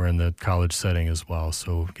 And, we're in the college setting as well,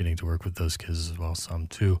 so getting to work with those kids as well, some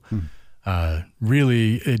too.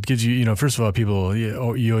 Really, it gives you, first of all, people,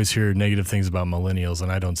 you always hear negative things about millennials, and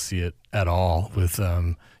I don't see it at all with,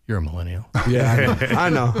 you're a millennial. Yeah, I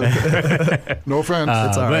know. No offense.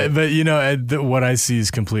 It's all right. But what I see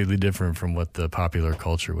is completely different from what the popular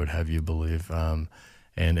culture would have you believe. And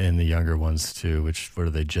the younger ones too, what are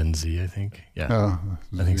they, Gen Z, I think? Yeah,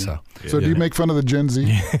 I think so. So do you make fun of the Gen Z?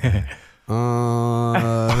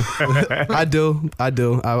 I do.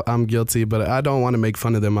 I'm guilty, but I don't want to make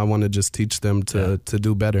fun of them. I want to just teach them to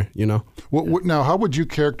do better, Now, how would you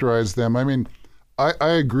characterize them? I mean, I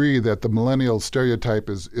agree that the millennial stereotype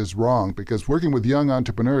is wrong because working with young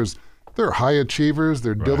entrepreneurs, they're high achievers,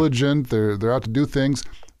 they're diligent, they're out to do things.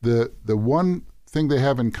 The one thing they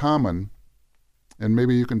have in common, and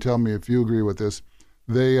maybe you can tell me if you agree with this,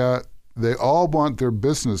 they all want their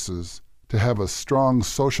businesses to have a strong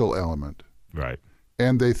social element. Right.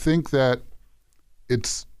 And they think that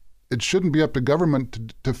it shouldn't be up to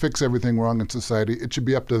government to fix everything wrong in society. It should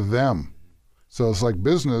be up to them. So it's like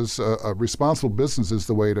business, a responsible business is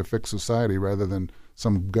the way to fix society rather than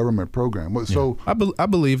some government program. So I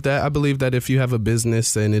believe that. I believe that if you have a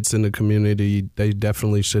business and it's in the community, they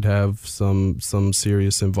definitely should have some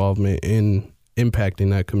serious involvement in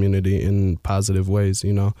impacting that community in positive ways,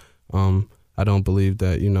 you know. I don't believe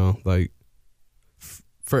that, you know, like,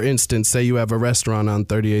 for instance, say you have a restaurant on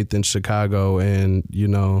 38th in Chicago and, you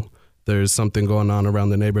know, there's something going on around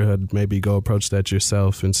the neighborhood, maybe go approach that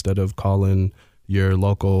yourself instead of calling your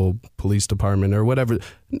local police department or whatever.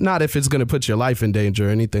 Not if it's going to put your life in danger or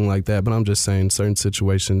anything like that, but I'm just saying certain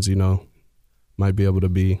situations, you know, might be able to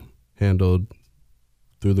be handled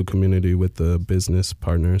through the community with the business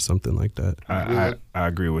partner or something like that. I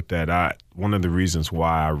agree with that. One of the reasons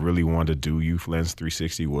why I really wanted to do YouthLens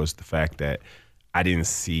 360 was the fact that I didn't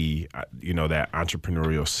see, you know, that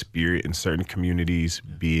entrepreneurial spirit in certain communities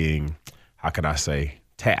being, how could I say,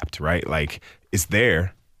 tapped, right? Like, it's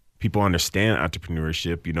there. People understand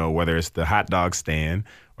entrepreneurship, you know, whether it's the hot dog stand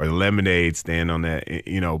or the lemonade stand on that,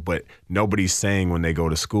 you know, but nobody's saying when they go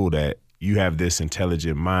to school that you have this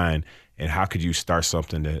intelligent mind and how could you start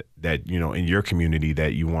something that you know, in your community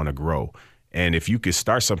that you want to grow. And if you could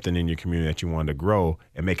start something in your community that you want to grow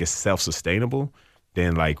and make it self-sustainable,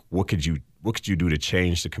 then like, what could you do to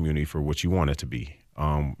change the community for what you want it to be?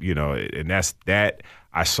 You know, and that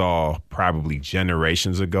I saw probably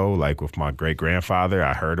generations ago, like with my great grandfather.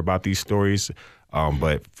 I heard about these stories,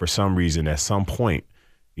 but for some reason, at some point,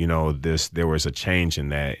 you know, there was a change in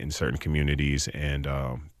that in certain communities, and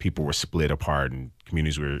people were split apart, and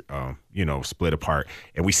communities were, you know, split apart,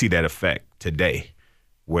 and we see that effect today,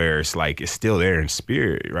 where it's like it's still there in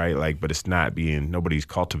spirit, right? Like, but it's not nobody's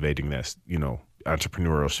cultivating that, you know,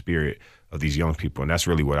 entrepreneurial spirit of these young people, and that's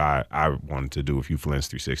really what I wanted to do with YouthLens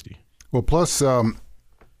 360. Well, plus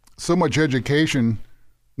so much education,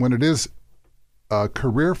 when it is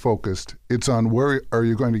career focused, it's on where are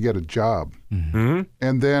you going to get a job. Mm-hmm.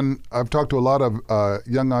 And then I've talked to a lot of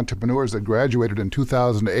young entrepreneurs that graduated in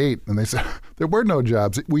 2008, and they said there were no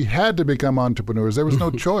jobs. We had to become entrepreneurs. There was no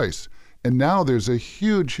choice. And now there's a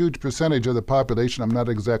huge, huge percentage of the population, I'm not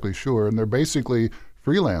exactly sure, and they're basically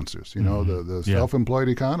freelancers, you know, the self-employed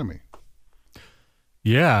economy.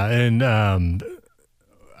 Yeah, and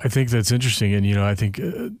I think that's interesting. And, you know, I think,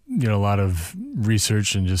 you know, a lot of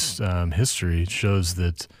research and just history shows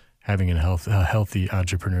that having a healthy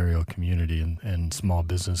entrepreneurial community and small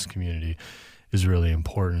business community is really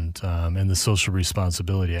important. And the social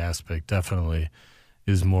responsibility aspect definitely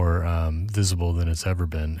is more visible than it's ever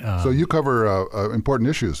been. So you cover important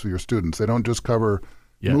issues for your students. They don't just cover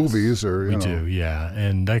movies or, you know. We do, yeah.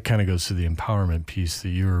 And that kind of goes to the empowerment piece that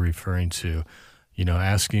you were referring to, you know,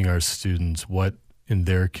 asking our students what in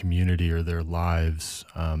their community or their lives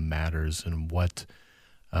matters and what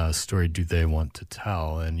story do they want to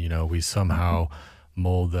tell. And, you know, we somehow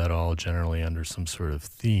mold that all generally under some sort of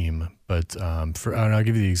theme. But and I'll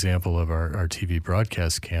give you the example of our TV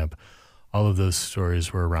broadcast camp. All of those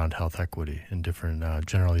stories were around health equity and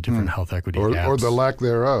generally different health equity gaps. Or the lack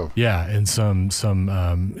thereof. Yeah, and some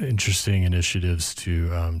interesting initiatives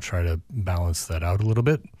to try to balance that out a little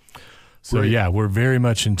bit. So Great. Yeah, we're very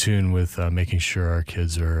much in tune with making sure our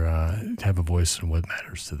kids have a voice in what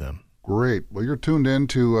matters to them. Great. Well, you're tuned in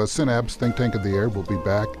to Synapse, Think Tank of the Air. We'll be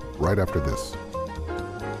back right after this.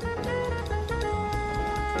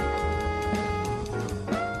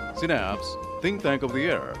 Synapse, Think Tank of the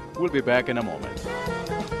Air. We'll be back in a moment.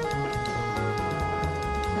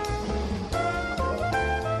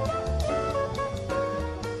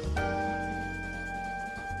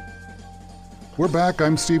 We're back.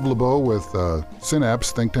 I'm Steve LeBeau with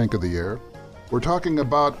Synapse, Think Tank of the Air. We're talking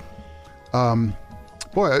about,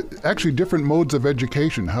 actually different modes of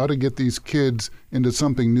education, how to get these kids into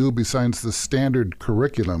something new besides the standard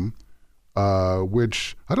curriculum,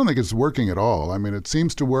 which I don't think it's working at all. I mean, it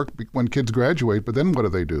seems to work when kids graduate, but then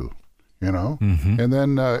what do? You know? Mm-hmm. And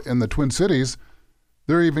then in the Twin Cities,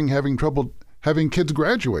 they're even having trouble having kids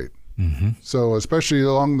graduate. Mm-hmm. So especially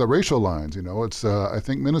along the racial lines, you know, it's I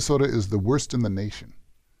think Minnesota is the worst in the nation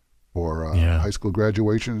for high school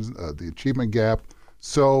graduations, the achievement gap.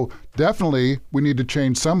 So definitely we need to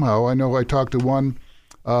change somehow. I know I talked to one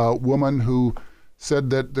woman who said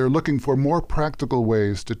that they're looking for more practical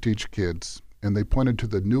ways to teach kids, and they pointed to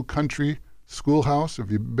the New Country Schoolhouse. Have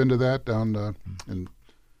you been to that down in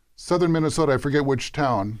southern Minnesota? I forget which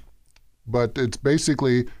town, but it's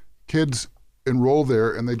basically kids enroll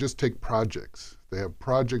there and they just take projects. They have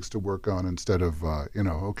projects to work on instead of,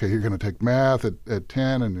 okay, you're going to take math at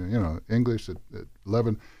 10 and, English at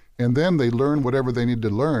 11. and then they learn whatever they need to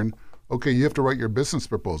learn. Okay, you have to write your business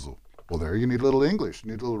proposal. Well, there you need a little English,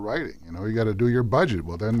 you need a little writing. You got to do your budget.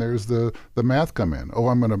 Well, then there's the math come in. Oh,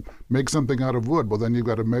 I'm going to make something out of wood. Well, then you've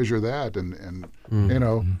got to measure that, and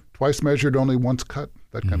twice measured, only once cut.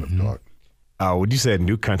 That kind of talk. When you said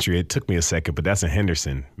New Country, it took me a second, but that's in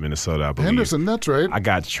Henderson, Minnesota, I believe. Henderson, that's right. I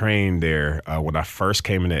got trained there when I first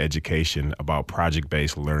came into education about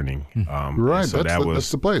project-based learning. Right, so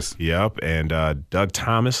that's the place. Yep, and Doug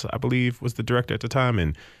Thomas, I believe, was the director at the time,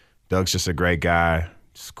 and Doug's just a great guy.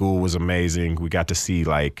 School was amazing. We got to see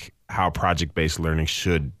like how project-based learning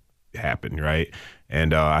should happen, right?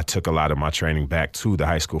 And I took a lot of my training back to the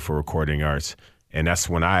High School for Recording Arts, and that's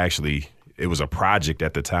when it was a project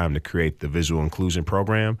at the time to create the visual inclusion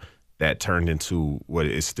program that turned into what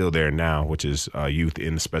is still there now, which is youth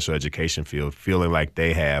in the special education field feeling like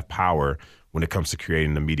they have power when it comes to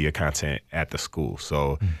creating the media content at the school.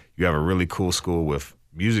 So you have a really cool school with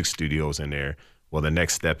music studios in there. Well, the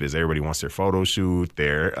next step is everybody wants their photo shoot,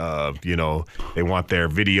 they want their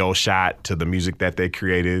video shot to the music that they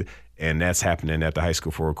created, and that's happening at the High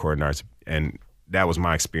School for Recording Arts. And that was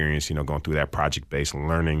my experience, going through that project-based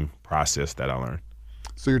learning process that I learned.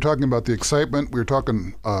 So you're talking about the excitement. We were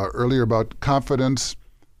talking earlier about confidence.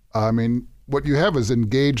 I mean, what you have is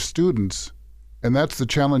engaged students, and that's the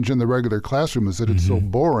challenge in the regular classroom is that it's so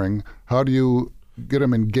boring. How do you get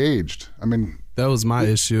them engaged? I mean, that was my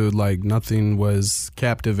issue. Like, nothing was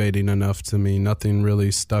captivating enough to me. Nothing really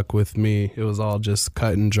stuck with me. It was all just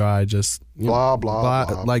cut and dry, just blah, blah,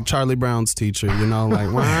 blah. Like Charlie Brown's teacher,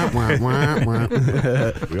 like, wah, wah, wah, wah.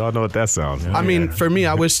 We all know what that sounds like. I mean, for me,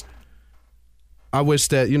 I wish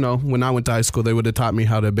that, when I went to high school, they would have taught me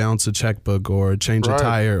how to balance a checkbook or change a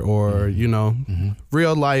tire or,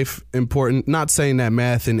 real life important. Not saying that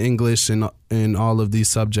math and English and all of these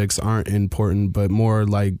subjects aren't important, but more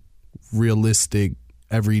like realistic,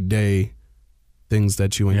 everyday things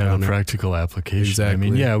that you encounter. Yeah, the practical application. Exactly.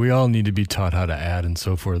 I mean, we all need to be taught how to add and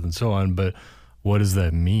so forth and so on, but what does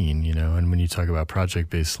that mean, And when you talk about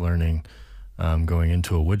project-based learning, going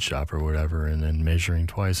into a wood shop or whatever and then measuring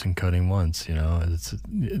twice and cutting once,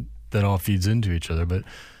 that all feeds into each other. But,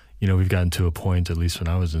 we've gotten to a point, at least when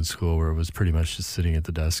I was in school, where it was pretty much just sitting at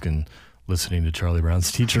the desk and listening to Charlie Brown's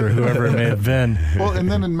teacher or whoever it may have been. Well, and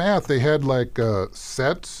then in math, they had like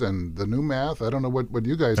sets and the new math. I don't know what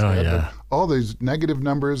you guys had. Yeah. But all these negative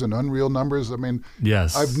numbers and unreal numbers. I mean,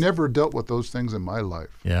 yes. I've never dealt with those things in my life.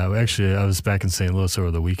 Yeah, actually, I was back in St. Louis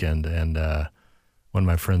over the weekend, and one of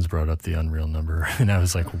my friends brought up the unreal number, and I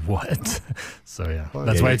was like, what? So, yeah,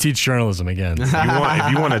 that's why I teach journalism again. So.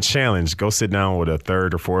 If you want a challenge, go sit down with a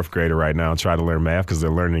third or fourth grader right now and try to learn math because they're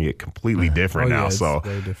learning it completely different now. It's so,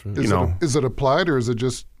 very different. Is it applied or is it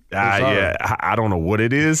just I don't know what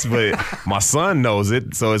it is, but my son knows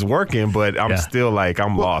it, so it's working, but I'm still like,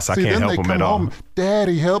 I'm lost. I can't help him at all.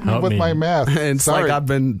 Daddy, help me with my math. And it's like I've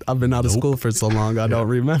been out of school for so long, I don't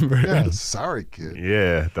remember. Yeah, sorry, kid.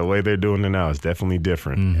 Yeah, the way they're doing it now is definitely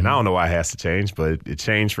different. And I don't know why it has to change, but it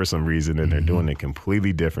changed for some reason, and they're doing it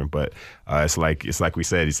completely different. But it's like we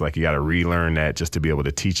said, it's like you got to relearn that just to be able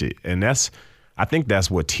to teach it. And I think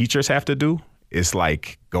that's what teachers have to do. It's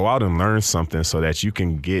like go out and learn something so that you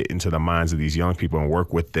can get into the minds of these young people and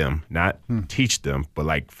work with them, not teach them, but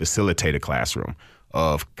like facilitate a classroom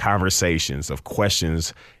of conversations, of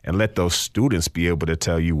questions, and let those students be able to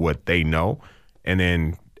tell you what they know. And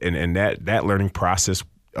then and that learning process,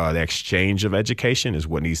 the exchange of education is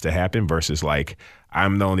what needs to happen versus like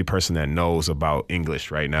I'm the only person that knows about English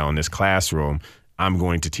right now in this classroom. I'm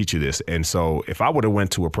going to teach you this. And so if I would have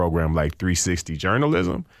went to a program like 360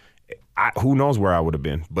 journalism, who knows where I would have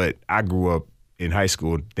been. But I grew up in high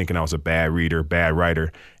school thinking I was a bad reader, bad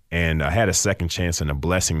writer, and I had a second chance and a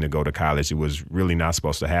blessing to go to college. It was really not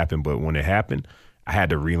supposed to happen, but when it happened, I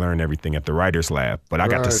had to relearn everything at the writer's lab. But I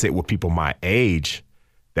got to sit with people my age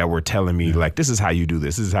that were telling me, like, this is how you do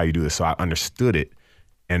this. This is how you do this. So I understood it.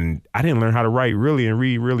 And I didn't learn how to write really and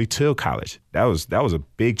read really till college. That was a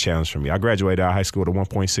big challenge for me. I graduated out of high school with a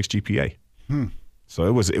 1.6 GPA. So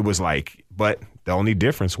it was like, but the only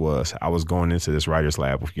difference was I was going into this writer's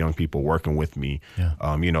lab with young people working with me,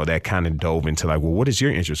 that kind of dove into like, well, what is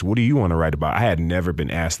your interest? What do you want to write about? I had never been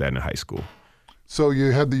asked that in high school. So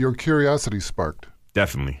you had your curiosity sparked.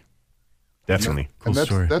 Definitely. And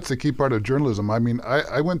that's the key part of journalism. I mean,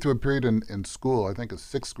 I went through a period in school, I think in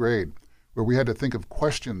 6th grade, where we had to think of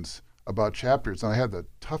questions about chapters, and I had the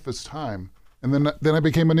toughest time. And then I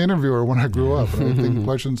became an interviewer when I grew up, and I think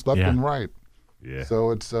questions left and right. Yeah. So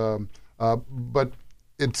it's, but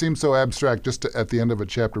it seems so abstract just to, at the end of a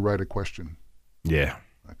chapter, write a question. Yeah.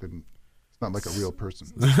 It's not like a real person.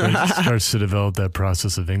 Starts to develop that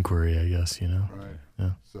process of inquiry, I guess, Right.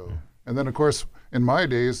 So, and then of course, in my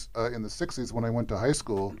days, in the 60s when I went to high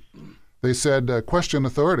school, they said question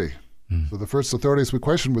authority. So the first authorities we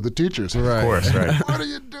questioned were the teachers. Right. Of course, right. What are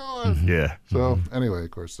you doing? Yeah. So anyway,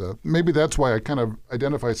 of course, maybe that's why I kind of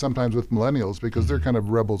identify sometimes with millennials, because they're kind of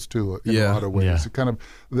rebels too in a lot of ways. Yeah. Kind of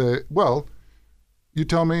you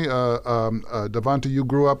tell me, Devante, you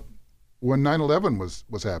grew up when 9/11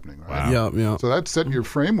 was happening, right? Wow. Yeah. So that set your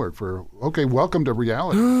framework for, okay, welcome to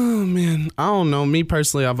reality. Oh, man. I don't know. Me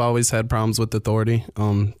personally, I've always had problems with authority.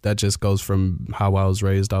 That just goes from how I was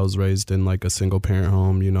raised. I was raised in like a single parent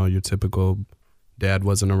home, your typical dad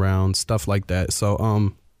wasn't around, stuff like that. So,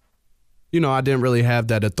 I didn't really have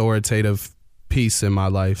that authoritative piece in my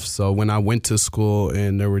life. So when I went to school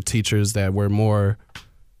and there were teachers that were more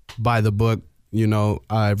by the book,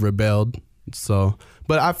 I rebelled. So,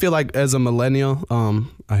 but I feel like as a millennial,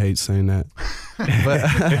 I hate saying that,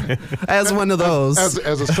 but as one of those,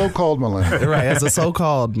 as a so-called millennial, right? As a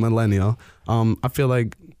so-called millennial, I feel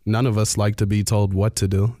like none of us like to be told what to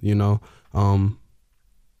do.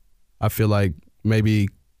 I feel like maybe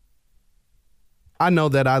I know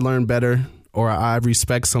that I learn better, or I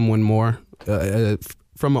respect someone more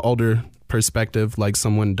from an older perspective, like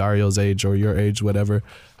someone Dario's age or your age, whatever.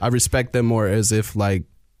 I respect them more as if like,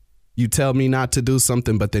 you tell me not to do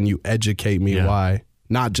something, but then you educate me why.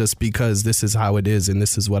 Not just because this is how it is and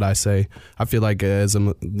this is what I say. I feel like as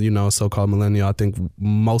a so-called millennial, I think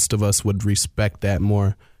most of us would respect that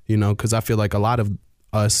more, because I feel like a lot of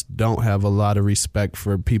us don't have a lot of respect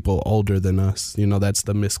for people older than us. That's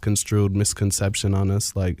the misconception on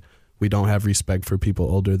us. Like, we don't have respect for people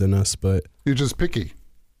older than us, but... You're just picky.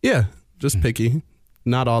 Yeah, just picky.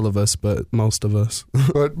 Not all of us, but most of us.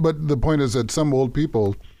 But the point is that some old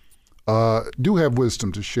people... do have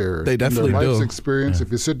wisdom to share. They definitely their life's do. experience. Yeah.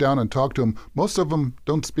 If you sit down and talk to them, most of them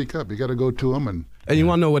don't speak up. You got to go to them. And you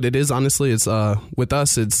want to know what it is, honestly? It's with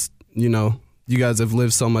us, it's, you guys have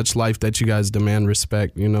lived so much life that you guys demand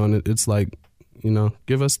respect, and it's like,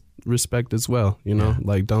 give us respect as well,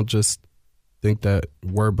 like don't just think that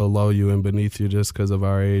we're below you and beneath you just because of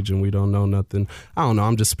our age and we don't know nothing. I don't know.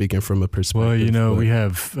 I'm just speaking from a perspective. Well, we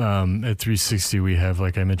have at 360, we have,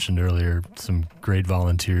 like I mentioned earlier, some great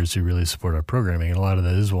volunteers who really support our programming. And a lot of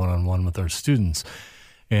that is one-on-one with our students.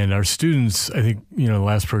 And our students, I think, the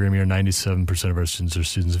last program year, 97% of our students are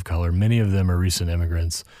students of color. Many of them are recent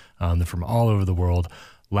immigrants. They're from all over the world.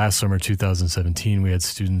 Last summer, 2017, we had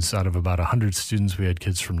students out of about 100 students. We had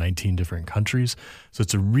kids from 19 different countries. So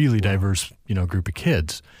it's a really diverse, group of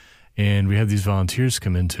kids. And we have these volunteers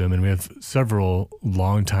come into them, and we have several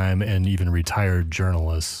longtime and even retired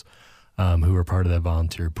journalists who are part of that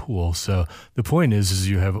volunteer pool. So the point is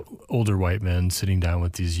you have older white men sitting down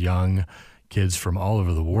with these young kids from all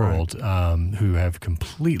over the world who have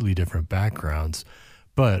completely different backgrounds.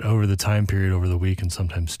 But over the time period, over the week and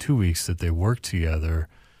sometimes 2 weeks that they work together,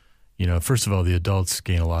 first of all, the adults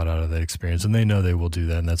gain a lot out of that experience, and they know they will do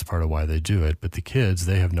that, and that's part of why they do it. But the kids,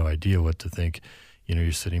 they have no idea what to think.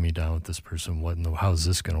 You're sitting me down with this person. How is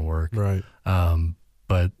this going to work? Right.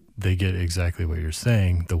 But they get exactly what you're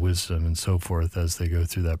saying, the wisdom and so forth as they go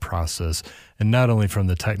through that process. And not only from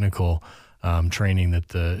the technical training that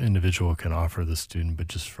the individual can offer the student, but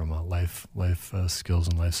just from a life skills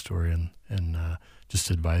and life story and just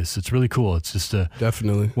advice. It's really cool. It's just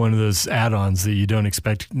definitely one of those add-ons that you don't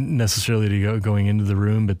expect necessarily to going into the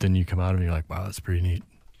room, but then you come out and you're like, wow, that's pretty neat.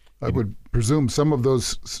 I would presume some of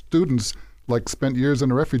those students spent years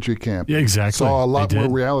in a refugee camp. Yeah, exactly. Saw a lot more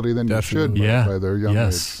reality than definitely. you should by their young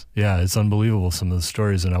age. Yeah, it's unbelievable, some of the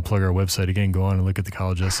stories. And I'll plug our website again. Go on and look at the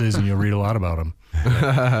college essays, and you'll read a lot about them.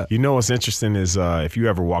 What's interesting is if you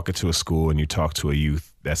ever walk into a school and you talk to a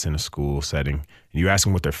youth that's in a school setting and you ask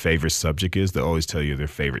them what their favorite subject is, they'll always tell you their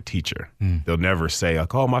favorite teacher. They'll never say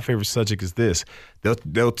like, oh, my favorite subject is this.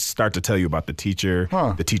 They'll start to tell you about the teacher,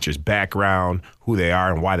 the teacher's background, who they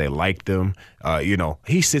are and why they like them.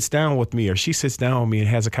 He sits down with me or she sits down with me and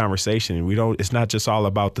has a conversation, and it's not just all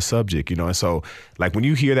about the subject, and so like when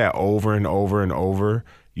you hear that over and over and over,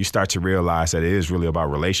 you start to realize that it is really about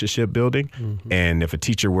relationship building. Mm-hmm. And if a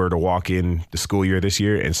teacher were to walk in the school year this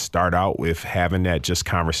year and start out with having that just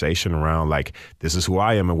conversation around like, this is who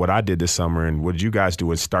I am and what I did this summer and what did you guys do,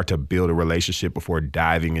 and start to build a relationship before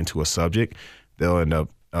diving into a subject, they'll end up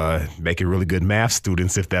making really good math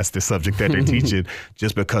students if that's the subject that they're teaching,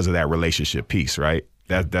 just because of that relationship piece, right?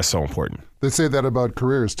 That's so important. They say that about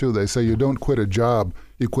careers too. They say you don't quit a job,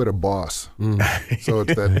 you quit a boss. So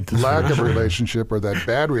it's that lack of relationship or that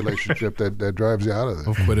bad relationship that drives you out of it.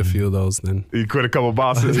 I've quit a few of those then. You quit a couple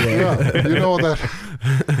bosses. Yeah, you know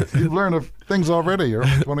that you've learned of things already. You're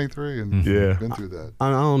only 23 and you've been through that.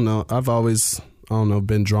 I don't know. I've always I don't know,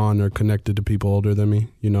 been drawn or connected to people older than me.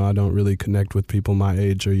 You know, I don't really connect with people my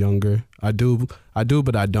age or younger. I do,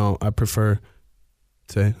 but I don't. I prefer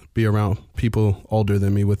to be around people older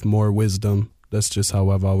than me with more wisdom. That's just how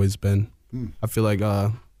I've always been. I feel like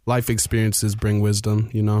life experiences bring wisdom.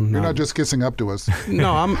 You know, you're not just kissing up to us.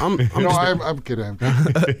 No, I'm kidding.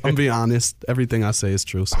 I'm being honest. Everything I say is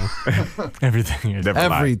true. So everything.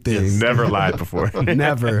 Everything. Never lied before.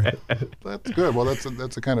 Never. That's good. Well, that's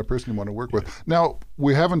the kind of person you want to work with. Now,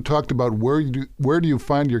 we haven't talked about where do you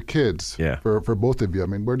find your kids? Yeah. For both of you. I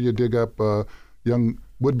mean, where do you dig up young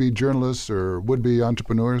would-be journalists or would-be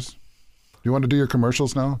entrepreneurs? Do you want to do your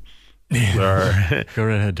commercials now? Go right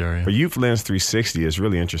ahead, Dario. For YouthLens 360, it's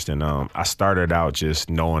really interesting. I started out just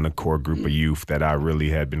knowing a core group of youth that I really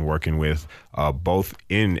had been working with, both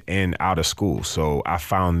in and out of school. So I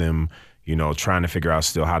found them, you know, trying to figure out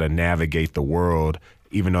still how to navigate the world,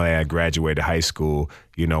 even though they had graduated high school.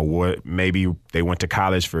 You know, what maybe they went to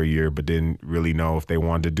college for a year, but didn't really know if they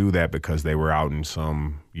wanted to do that because they were out in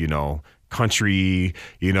some, you know, country,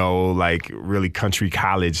 you know, like really country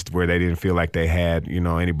college where they didn't feel like they had, you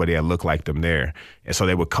know, anybody that looked like them there. And so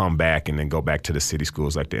they would come back and then go back to the city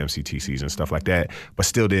schools like the MCTCs and stuff like that, but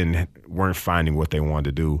still weren't finding what they wanted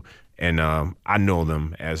to do. And I know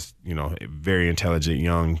them as, you know, very intelligent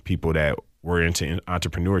young people that were into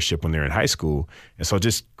entrepreneurship when they're in high school. And so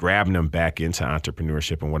just grabbing them back into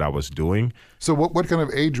entrepreneurship and what I was doing. So what kind of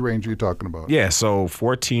age range are you talking about? Yeah, so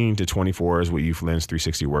 14 to 24 is what YouthLens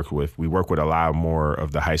 360 work with. We work with a lot more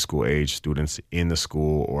of the high school age students in the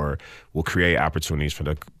school, or we'll create opportunities for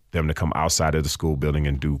them to come outside of the school building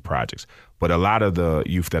and do projects. But a lot of the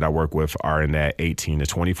youth that I work with are in that 18 to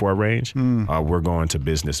 24 range. We're going to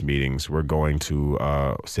business meetings. We're going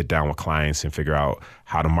to sit down with clients and figure out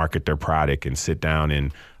how to market their product and sit down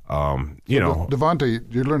and, you know. Devante,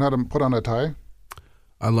 did you learn how to put on a tie?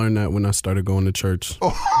 I learned that when I started going to church.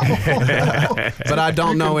 But I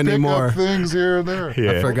don't know anymore. Pick up things here and there.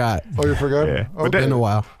 Yeah. I forgot. Oh, you forgot? Yeah. Okay. It's been a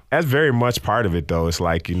while. That's very much part of it, though. It's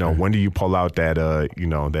like, you know, when do you pull out that, you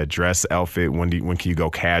know, that dress outfit? When can you go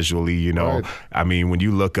casually? You know, right. I mean, when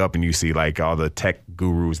you look up and you see like all the tech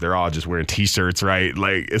gurus, they're all just wearing T-shirts, right?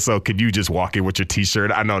 Like, so could you just walk in with your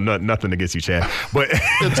T-shirt? I know nothing against you, Chad, but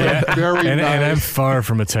it's very and, nice. And I'm far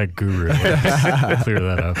from a tech guru. Clear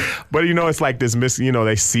that up. But you know, it's like this you know,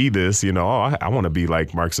 they see this, you know, I want to be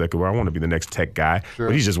like Mark Zuckerberg. I want to be the next tech guy. Sure.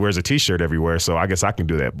 But he just wears a T-shirt everywhere, so I guess I can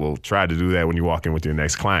do that. Well, try to do that when you walk in with your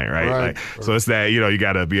next client, right? Right. So it's that, you know, you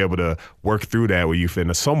got to be able to work through that with youth.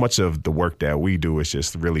 And so much of the work that we do is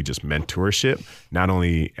just really just mentorship. Not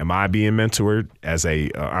only am I being mentored as a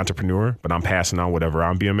entrepreneur, but I'm passing on whatever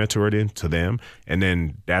I'm being mentored in to them. And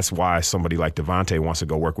then that's why somebody like Devante wants to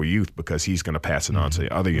go work with youth, because he's going to pass it on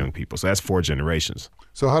to other young people. So that's 4 generations.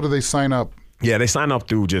 So how do they sign up? Yeah, they sign up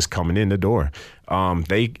through just coming in the door. I'm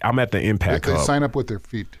at the Impact Hub. They sign up with their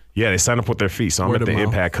feet. Yeah, they sign up with their feet. So I'm at the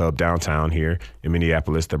Impact Hub downtown here in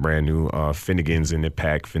Minneapolis, the brand new Finnegan's and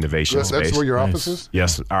Impact Finnovation space. That's where your office is?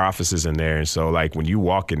 Yes, our office is in there. And so like when you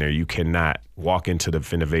walk in there, you cannot walk into the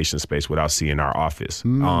Finnovation space without seeing our office.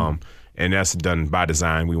 And that's done by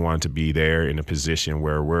design. We want to be there in a position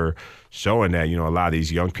where we're showing that, you know, a lot of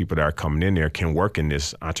these young people that are coming in there can work in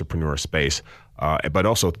this entrepreneur space, but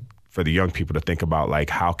also for the young people to think about, like,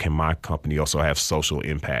 how can my company also have social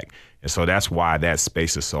impact? And so that's why that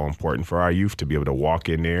space is so important for our youth, to be able to walk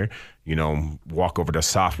in there, you know, walk over to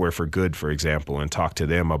Software for Good, for example, and talk to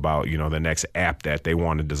them about, you know, the next app that they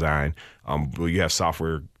want to design. You have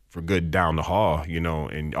Software for Good down the hall, you know,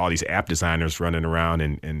 and all these app designers running around,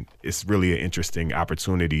 and it's really an interesting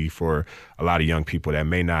opportunity for a lot of young people that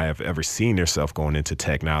may not have ever seen themselves going into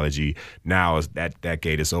technology. Now that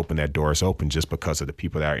gate is open, that door is open, just because of the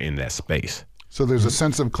people that are in that space. So there's a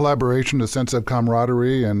sense of collaboration, a sense of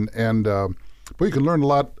camaraderie, and but you can learn a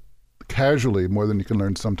lot casually more than you can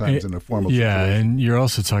learn sometimes in a formal situation. Yeah, and you're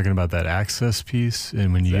also talking about that access piece,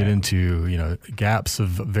 and when you get into, you know, gaps of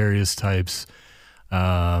various types,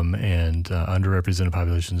 and underrepresented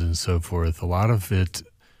populations and so forth, a lot of it,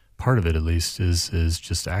 part of it at least, is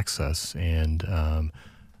just access and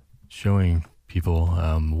showing people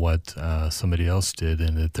what somebody else did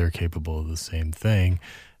and that they're capable of the same thing.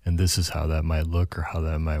 And this is how that might look or how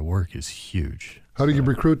that might work is huge. How do you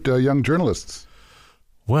recruit young journalists?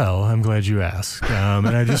 Well, I'm glad you asked. And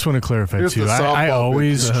I just want to clarify, too. I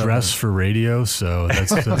always dress for radio, so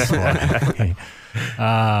that's why.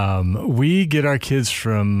 We get our kids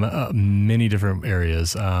from many different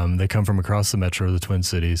areas. They come from across the metro, the Twin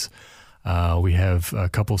Cities. We have a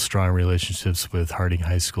couple strong relationships with Harding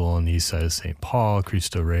High School on the east side of St. Paul,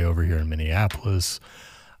 Cristo Rey over here in Minneapolis.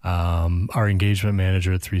 Our engagement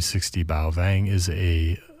manager at 360, Bao Vang, is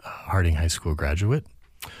a Harding High School graduate.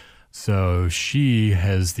 So she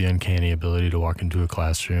has the uncanny ability to walk into a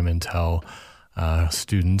classroom and tell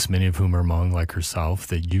students, many of whom are Hmong like herself,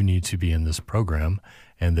 that you need to be in this program.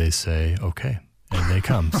 And they say, okay. And they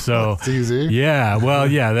come. So it's easy. Yeah. Well,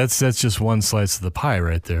 yeah, that's just one slice of the pie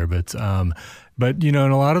right there. But and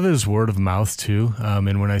a lot of it is word of mouth too.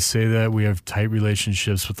 And when I say that, we have tight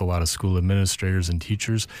relationships with a lot of school administrators and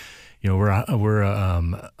teachers. We're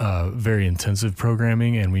very intensive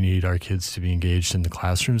programming, and we need our kids to be engaged in the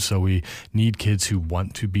classroom. So we need kids who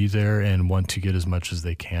want to be there and want to get as much as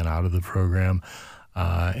they can out of the program.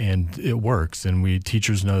 And it works. And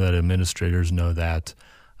teachers know that, administrators know that.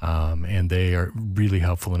 And they are really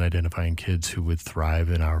helpful in identifying kids who would thrive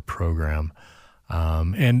in our program.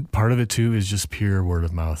 And part of it too is just pure word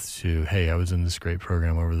of mouth too. Hey, I was in this great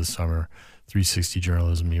program over the summer, 360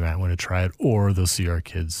 Journalism. You might want to try it. Or they'll see our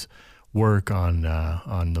kids work on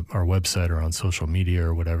our website or on social media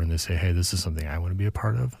or whatever, and they say, hey, this is something I want to be a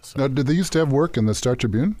part of. So, now, did they used to have work in the Star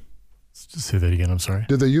Tribune? Say that again, I'm sorry.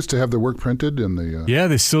 Did they used to have the work printed in the... Yeah,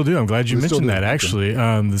 they still do. I'm glad you mentioned that, actually.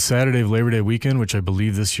 The Saturday of Labor Day weekend, which I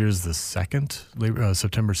believe this year is the September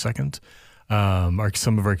 2nd,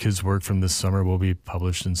 some of our kids' work from this summer will be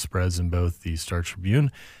published in spreads in both the Star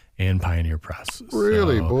Tribune and Pioneer Press.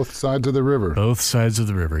 Really? So, both sides of the river? Both sides of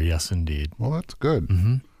the river, yes, indeed. Well, that's good.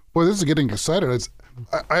 Mm-hmm. Boy, this is getting excited.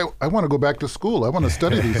 I want to go back to school. I want to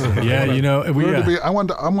study these things. Yeah, I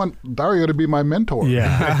want Dario to be my mentor.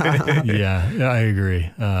 Yeah, yeah, I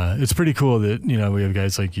agree. It's pretty cool that we have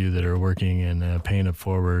guys like you that are working and paying it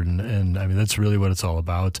forward, and I mean that's really what it's all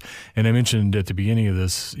about. And I mentioned at the beginning of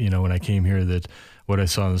this, when I came here, that what I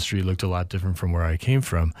saw on the street looked a lot different from where I came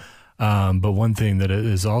from. But one thing that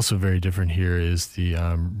is also very different here is the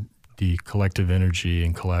collective energy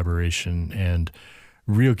and collaboration and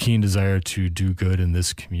real keen desire to do good in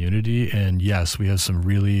this community. And yes, we have some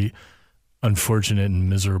really unfortunate and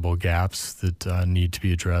miserable gaps that need to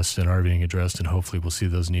be addressed and are being addressed, and hopefully we'll see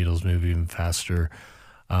those needles move even faster.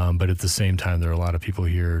 But at the same time, there are a lot of people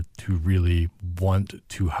here who really want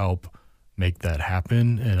to help make that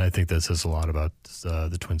happen, and I think that says a lot about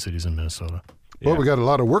the Twin Cities in Minnesota. Well, we got a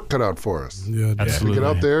lot of work cut out for us. Yeah, absolutely. To get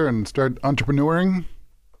out there and start entrepreneuring.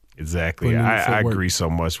 Exactly. I agree so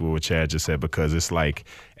much with what Chad just said, because it's like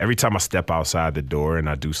every time I step outside the door and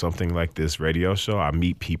I do something like this radio show, I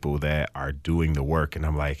meet people that are doing the work, and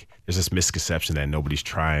I'm like, there's this misconception that nobody's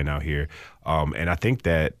trying out here. And I think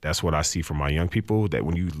that's what I see from my young people, that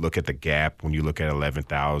when you look at the gap, when you look at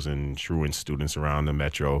 11,000 truant students around the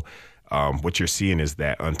metro, what you're seeing is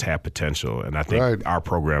that untapped potential. And I think our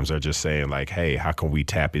programs are just saying like, hey, how can we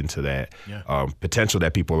tap into that potential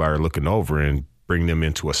that people are looking over and bring them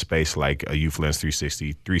into a space like a YouthLens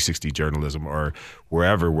 360 Journalism, or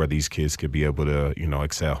wherever where these kids could be able to,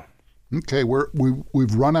 excel. Okay,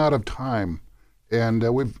 we've run out of time, and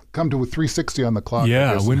we've come to a 360 on the clock.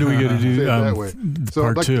 Yeah, when do we get to do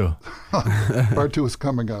part two? Part two is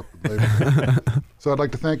coming up later. So I'd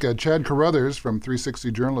like to thank Chad Caruthers from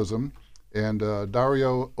 360 Journalism and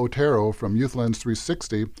Dario Otero from YouthLens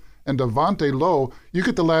 360. And Devante Lowe, you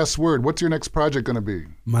get the last word. What's your next project going to be?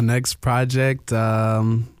 My next project,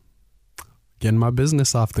 getting my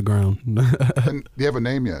business off the ground. And do you have a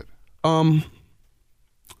name yet? I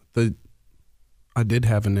did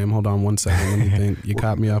have a name. Hold on one second. Let me think. You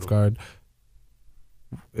caught me off guard.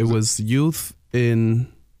 It was Youth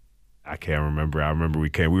in... I can't remember. I remember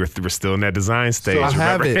we were still in that design stage. So I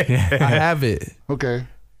have it. Okay.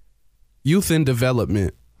 Youth in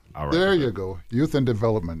Development. All right. There you go. Youth and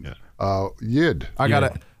Development. Yeah. YID. I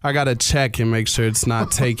gotta check and make sure it's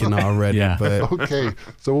not taken already. But okay,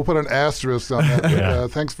 so we'll put an asterisk on that.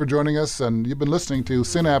 Thanks for joining us, and you've been listening to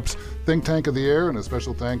Synapse Think Tank of the Air, and a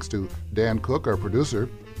special thanks to Dan Cook, our producer.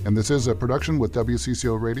 And this is a production with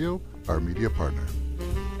WCCO Radio, our media partner.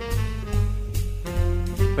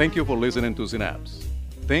 Thank you for listening to Synapse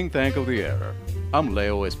Think Tank of the Air. I'm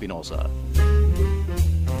Leo Espinosa.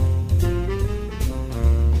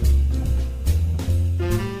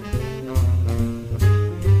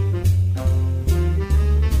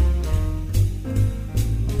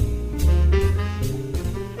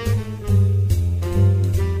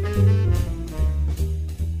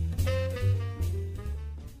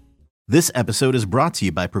 This episode is brought to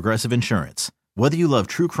you by Progressive Insurance. Whether you love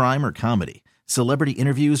true crime or comedy, celebrity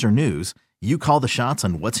interviews or news, you call the shots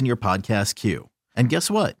on what's in your podcast queue. And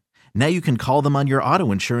guess what? Now you can call them on your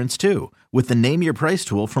auto insurance too, with the Name Your Price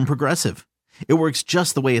tool from Progressive. It works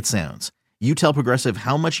just the way it sounds. You tell Progressive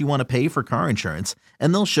how much you want to pay for car insurance,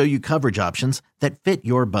 and they'll show you coverage options that fit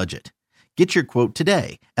your budget. Get your quote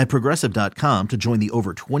today at Progressive.com to join the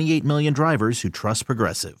over 28 million drivers who trust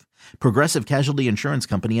Progressive. Progressive Casualty Insurance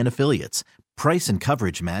Company and Affiliates. Price and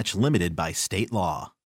coverage match limited by state law.